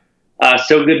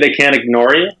So Good They Can't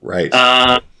Ignore You. Right.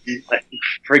 I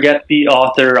forget the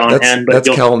author on hand, but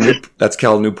that's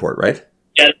Cal Newport, right?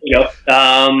 Yeah, there you go.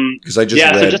 Because I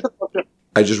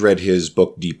just read his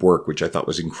book Deep Work, which I thought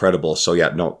was incredible. So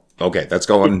that's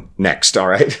going next. All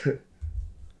right.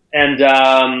 And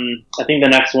I think the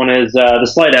next one is The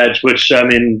Slight Edge, which,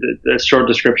 the short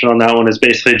description on that one is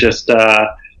basically just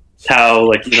how,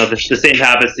 the same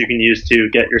habits you can use to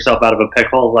get yourself out of a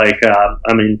pickle,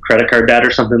 credit card debt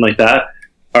or something like that,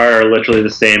 are literally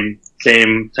the same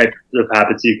type of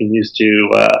habits you can use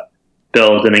to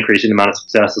build an increasing amount of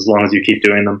success as long as you keep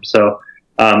doing them. So,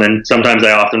 and sometimes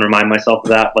I often remind myself of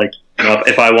that,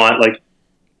 if I want,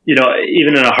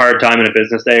 even in a hard time in a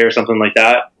business day or something like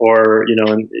that, or,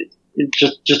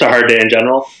 just a hard day in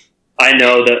general, I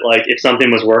know that, if something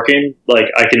was working,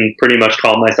 I can pretty much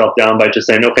calm myself down by just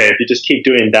saying, okay, if you just keep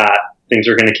doing that, things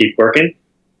are going to keep working.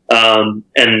 And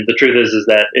the truth is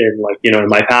that in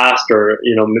my past, or,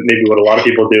 maybe what a lot of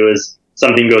people do is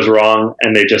something goes wrong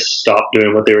and they just stop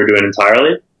doing what they were doing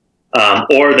entirely.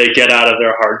 Or they get out of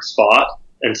their hard spot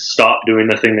and stop doing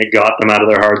the thing that got them out of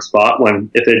their hard spot,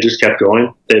 when if they just kept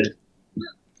going, they'd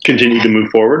continue to move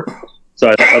forward. So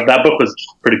that book was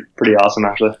pretty awesome,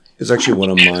 actually. It's actually one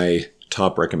of my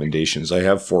top recommendations. I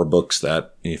have 4 books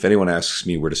that, if anyone asks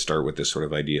me where to start with this sort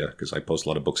of idea, because I post a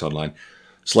lot of books online,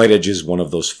 Slight Edge is one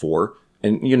of those 4.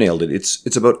 And you nailed it.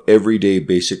 It's about everyday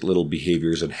basic little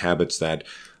behaviors and habits that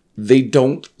they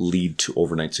don't lead to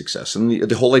overnight success. And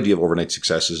the whole idea of overnight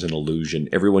success is an illusion.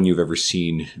 Everyone you've ever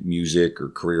seen, music or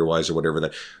career-wise or whatever,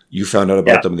 that you found out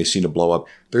about them and they seem to blow up,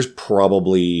 there's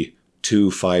probably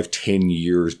 2, 5, 10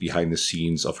 years behind the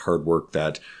scenes of hard work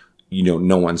that,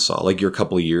 no one saw. You're a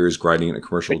couple of years grinding in a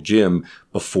commercial gym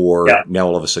before now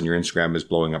all of a sudden your Instagram is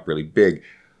blowing up really big.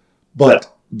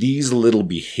 But these little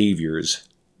behaviors,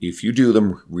 if you do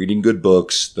them, reading good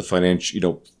books, the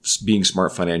financial, being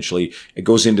smart financially, it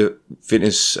goes into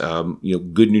fitness,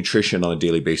 good nutrition on a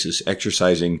daily basis,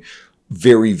 exercising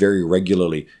very, very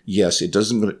regularly. Yes,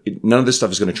 none of this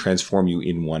stuff is going to transform you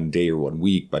in one day or 1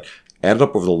 week, but added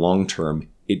up over the long term,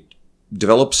 it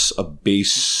develops a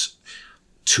base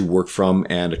to work from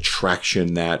and a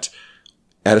traction that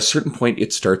at a certain point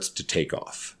it starts to take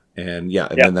off. And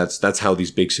then that's how these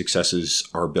big successes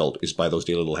are built, is by those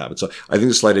daily little habits. So I think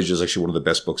The Slight Edge is actually one of the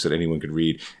best books that anyone could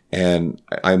read. And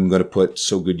I'm going to put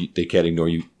So Good They Can't Ignore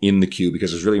You in the queue,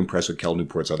 because I was really impressed with Cal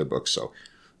Newport's other books. So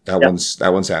that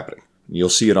one's happening. You'll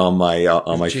see it on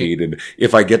my feed. And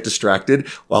if I get distracted,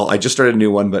 I just started a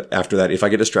new one, but after that, if I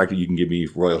get distracted, you can give me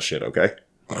royal shit. Okay.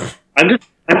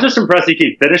 I'm just impressed you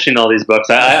keep finishing all these books.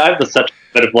 I have such a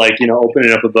bit of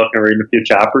opening up a book and reading a few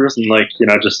chapters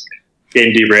and just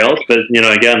getting derailed. But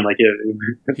again,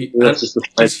 that's just the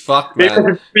he's fucked,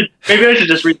 man. Maybe I should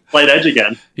just read Slight Edge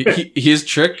again. His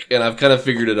trick, and I've kind of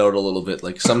figured it out a little bit.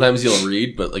 Sometimes he'll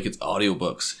read, but it's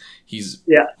audiobooks.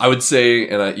 I would say,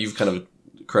 and you've kind of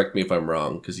correct me if I'm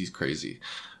wrong, because he's crazy,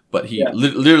 but he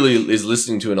literally is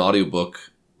listening to an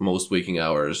audiobook most waking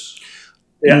hours.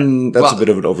 That's a bit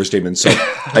of an overstatement. So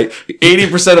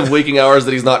 80% of waking hours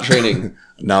that he's not training.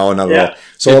 No, not at all.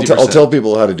 So I'll tell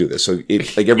people how to do this. So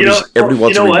everybody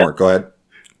wants to read more. Go ahead.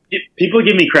 People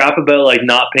give me crap about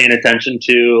not paying attention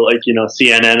to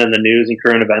CNN and the news and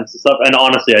current events and stuff. And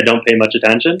honestly, I don't pay much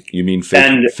attention. You mean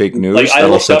fake news? I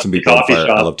looked up some the people coffee shop,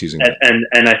 I love teasing that.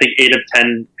 And I think 8 of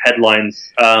 10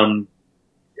 headlines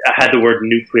had the word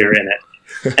nuclear in it.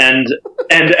 and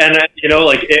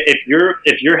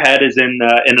if your head is in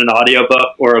an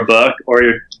audiobook or a book, or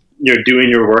you're doing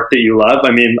your work that you love,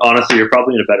 honestly, you're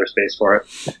probably in a better space for it.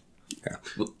 Yeah.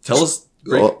 Well, tell us,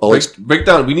 break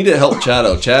down. We need to help Chad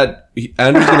out. Chad,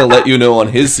 Andrew's going to let you know on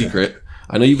his secret.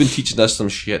 I know you've been teaching us some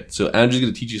shit, so Andrew's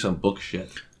going to teach you some book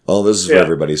shit. Well, this is for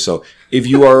everybody. So if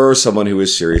you are someone who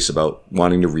is serious about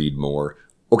wanting to read more,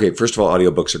 okay, first of all,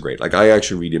 audiobooks are great. I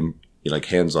actually read them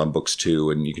hands-on books too,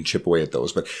 and you can chip away at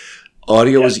those. But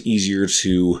audio is easier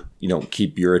to,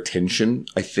 keep your attention,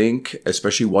 I think,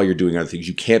 especially while you're doing other things.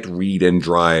 You can't read and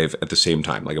drive at the same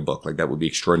time, like a book. That would be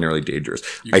extraordinarily dangerous.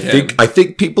 I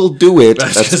think people do it.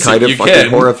 That's kind of fucking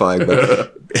horrifying.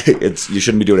 But you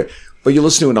shouldn't be doing it. But you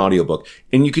listen to an audiobook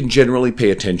and you can generally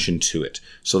pay attention to it.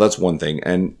 So that's one thing.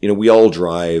 And, we all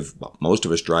drive, most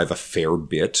of us drive a fair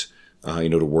bit,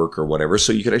 to work or whatever.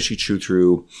 So you could actually chew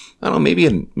through, I don't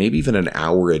know, maybe even an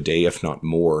hour a day, if not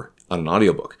more, on an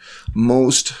audiobook.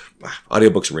 Most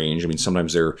audiobooks range.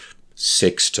 Sometimes they're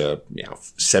 6 to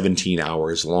 17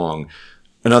 hours long.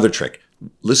 Another trick.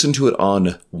 Listen to it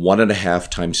on 1.5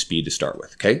 times speed to start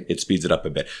with, okay? It speeds it up a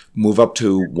bit. Move up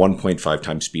to 1.5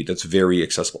 times speed. That's very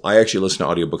accessible. I actually listen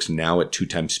to audiobooks now at 2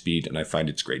 times speed, and I find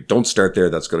it's great. Don't start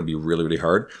there. That's going to be really, really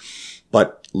hard.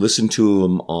 But listen to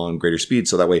them on greater speed,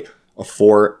 so that way an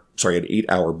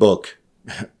 8-hour book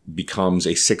becomes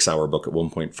a 6-hour book at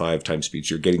 1.5 times speed,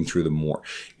 so you're getting through them more.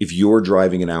 If you're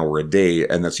driving an hour a day,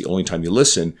 and that's the only time you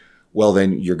listen, well,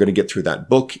 then you're going to get through that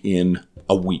book in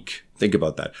a week. Think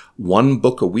about that. 1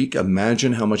 book a week.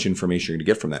 Imagine how much information you're going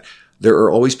to get from that. There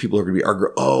are always people who are going to be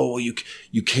arguing, oh,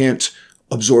 you can't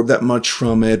absorb that much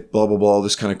from it, blah, blah, blah,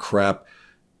 this kind of crap.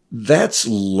 That's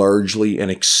largely an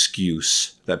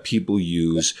excuse that people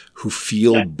use who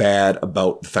feel bad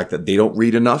about the fact that they don't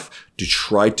read enough to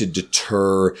try to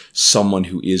deter someone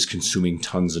who is consuming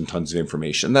tons and tons of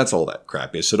information. That's all that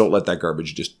crap is. So don't let that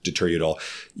garbage just deter you at all.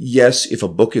 Yes, if a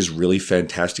book is really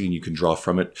fantastic and you can draw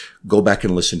from it, go back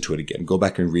and listen to it again. Go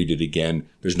back and read it again.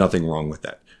 There's nothing wrong with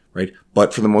that, right?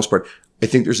 But for the most part, I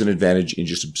think there's an advantage in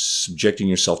just subjecting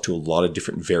yourself to a lot of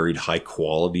different varied high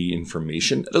quality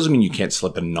information. That doesn't mean you can't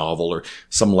slip a novel or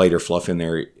some lighter fluff in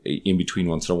there in between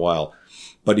once in a while.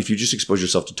 But if you just expose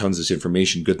yourself to tons of this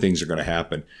information, good things are going to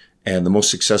happen. And the most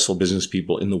successful business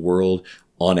people in the world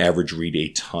on average read a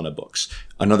ton of books.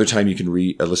 Another time you can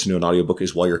listen to an audiobook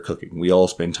is while you're cooking. We all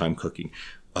spend time cooking.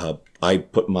 I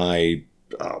put my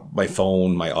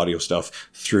phone, my audio stuff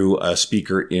through a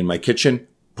speaker in my kitchen.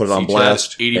 Put it on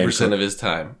blast. 80% of his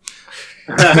time.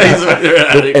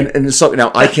 and so,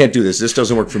 now I can't do this. This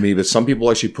doesn't work for me, but some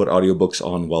people actually put audiobooks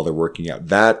on while they're working out.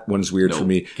 That one's weird for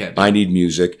me. I need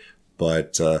music.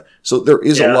 But, so there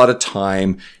is a lot of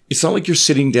time. It's not like you're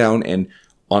sitting down and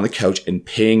on the couch and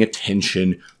paying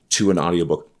attention to an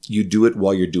audiobook. You do it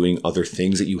while you're doing other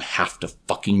things that you have to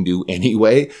fucking do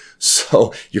anyway.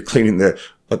 So you're cleaning the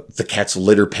cat's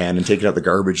litter pan and taking out the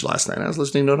garbage last night. I was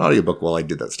listening to an audiobook while I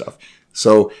did that stuff.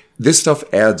 So this stuff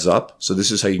adds up. So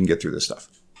this is how you can get through this stuff.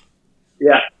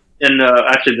 Yeah. And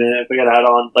actually, if we got to add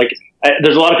on,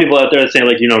 there's a lot of people out there that say,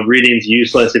 reading's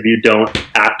useless if you don't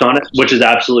act on it, which is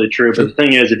absolutely true. But the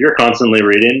thing is, if you're constantly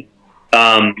reading,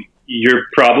 you're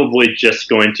probably just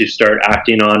going to start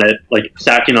acting on it,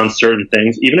 acting on certain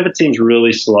things, even if it seems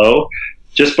really slow.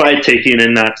 Just by taking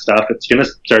in that stuff, it's going to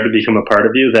start to become a part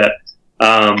of you that,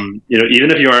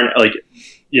 even if you aren't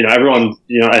everyone,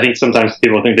 I think sometimes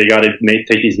people think they got to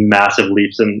take these massive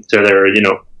leaps into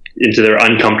their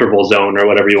uncomfortable zone or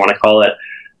whatever you want to call it.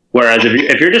 Whereas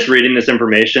if you're just reading this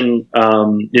information,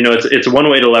 it's one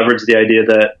way to leverage the idea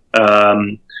that,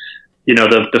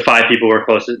 the 5 people who are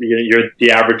closest, you're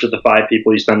the average of the 5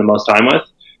 people you spend the most time with.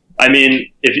 I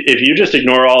mean, if you just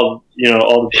ignore all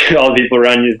the people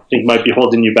around you think might be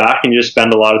holding you back, and you just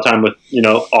spend a lot of time with,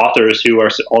 authors who are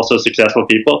also successful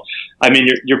people, I mean,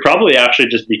 you're probably actually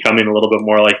just becoming a little bit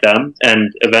more like them,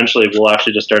 and eventually will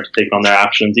actually just start to take on their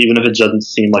actions, even if it doesn't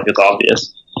seem like it's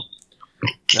obvious.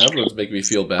 Now everyone's making me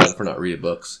feel bad for not reading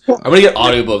books. I'm gonna get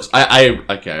audiobooks.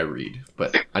 I read,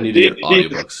 but I need to get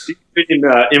audiobooks. Reading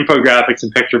infographics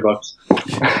and picture books.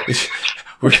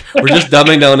 We're just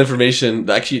dumbing down information.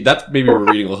 Actually, that maybe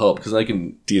reading will help because I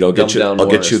can. Dude, I'll get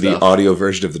you the audio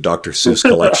version of the Dr. Seuss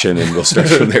collection, and we'll start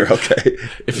from there. Okay.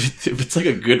 If it's like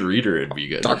a good reader, it'd be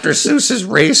good. Dr. Seuss is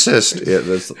racist. Yeah,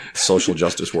 that's social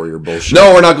justice warrior bullshit.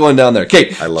 No, we're not going down there.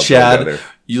 Okay, I love Chad. Going down there.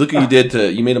 You look what you did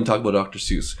to. You made him talk about Dr.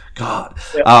 Seuss. God.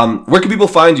 Yeah. Where can people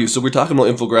find you? So we're talking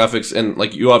about infographics, and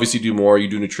you obviously do more. You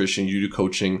do nutrition. You do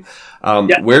coaching.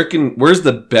 Where's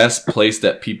the best place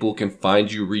that people can find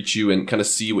you, reach you, and kind of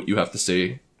see what you have to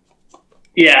say?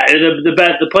 Yeah,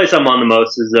 the place I'm on the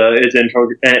most is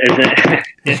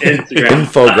Instagram.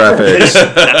 Infographics.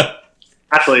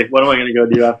 Actually, what am I going to go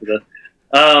do after this?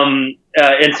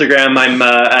 Instagram, I'm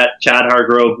at Chad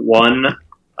Hargrove 1.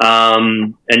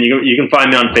 And you can find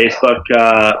me on Facebook.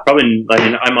 Probably,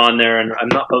 I'm on there, and I'm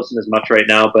not posting as much right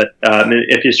now. But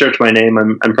if you search my name,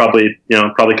 I'm probably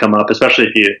come up, especially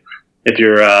if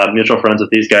you're mutual friends with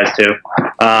these guys too.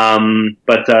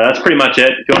 But that's pretty much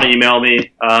it. If you want to email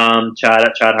me,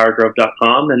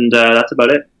 chad@chadhargrove.com, and that's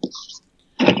about it.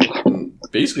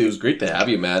 Basically, it was great to have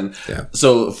you, man. Yeah.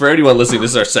 So for anyone listening,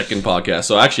 this is our second podcast.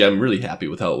 So actually, I'm really happy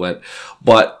with how it went.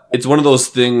 But it's one of those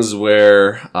things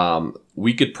where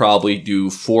we could probably do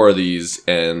 4 of these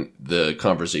and the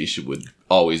conversation would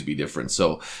always be different.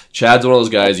 So Chad's one of those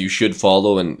guys you should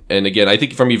follow. And again, I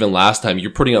think from even last time, you're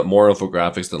putting up more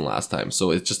infographics than last time.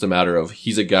 So it's just a matter of,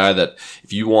 he's a guy that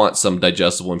if you want some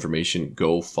digestible information,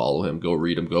 go follow him, go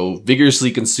read him, go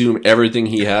vigorously consume everything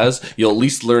he has. You'll at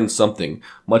least learn something.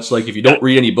 Much like if you don't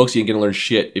read any books, you ain't gonna learn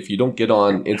shit. If you don't get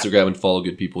on Instagram and follow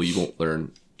good people, you won't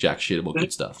learn jack shit about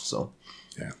good stuff. So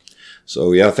yeah.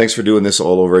 So yeah, thanks for doing this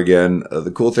all over again.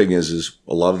 The cool thing is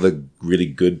a lot of the really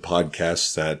good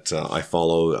podcasts that I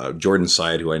follow, Jordan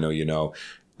Side, who I know you know,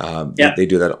 they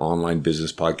do that online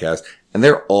business podcast, and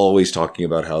they're always talking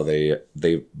about how they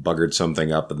buggered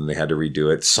something up and then they had to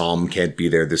redo it. Som can't be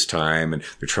there this time, and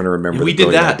they're trying to remember. We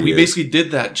did that. We basically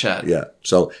did that, Chad. Yeah.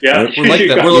 So yeah, we're like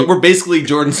that. We're basically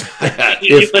Jordan Side.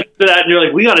 You listen to that and you're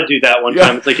like, we got to do that one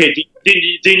time. It's like, hey, Dean,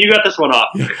 you got this one off.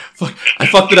 I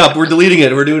fucked it up. We're deleting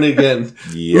it. We're doing it again.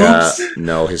 Yeah. Oops.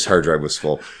 No, his hard drive was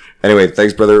full. Anyway,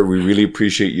 thanks, brother. We really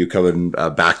appreciate you coming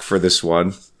back for this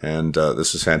one. And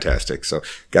this is fantastic. So,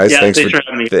 guys, thanks for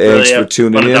having me. Thanks for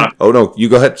tuning in. Oh, no, you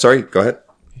go ahead. Sorry, go ahead.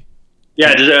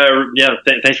 Yeah,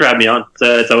 thanks for having me on.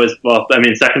 It's always,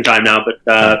 second time now,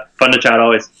 but fun to chat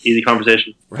always. Easy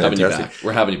conversation. We're having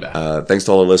you back. Thanks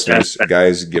to all the listeners.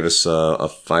 Guys, give us a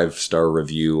 5-star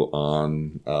review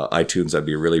on iTunes. That'd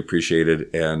be really appreciated.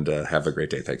 And have a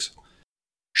great day. Thanks.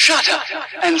 Shut up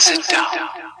and sit down.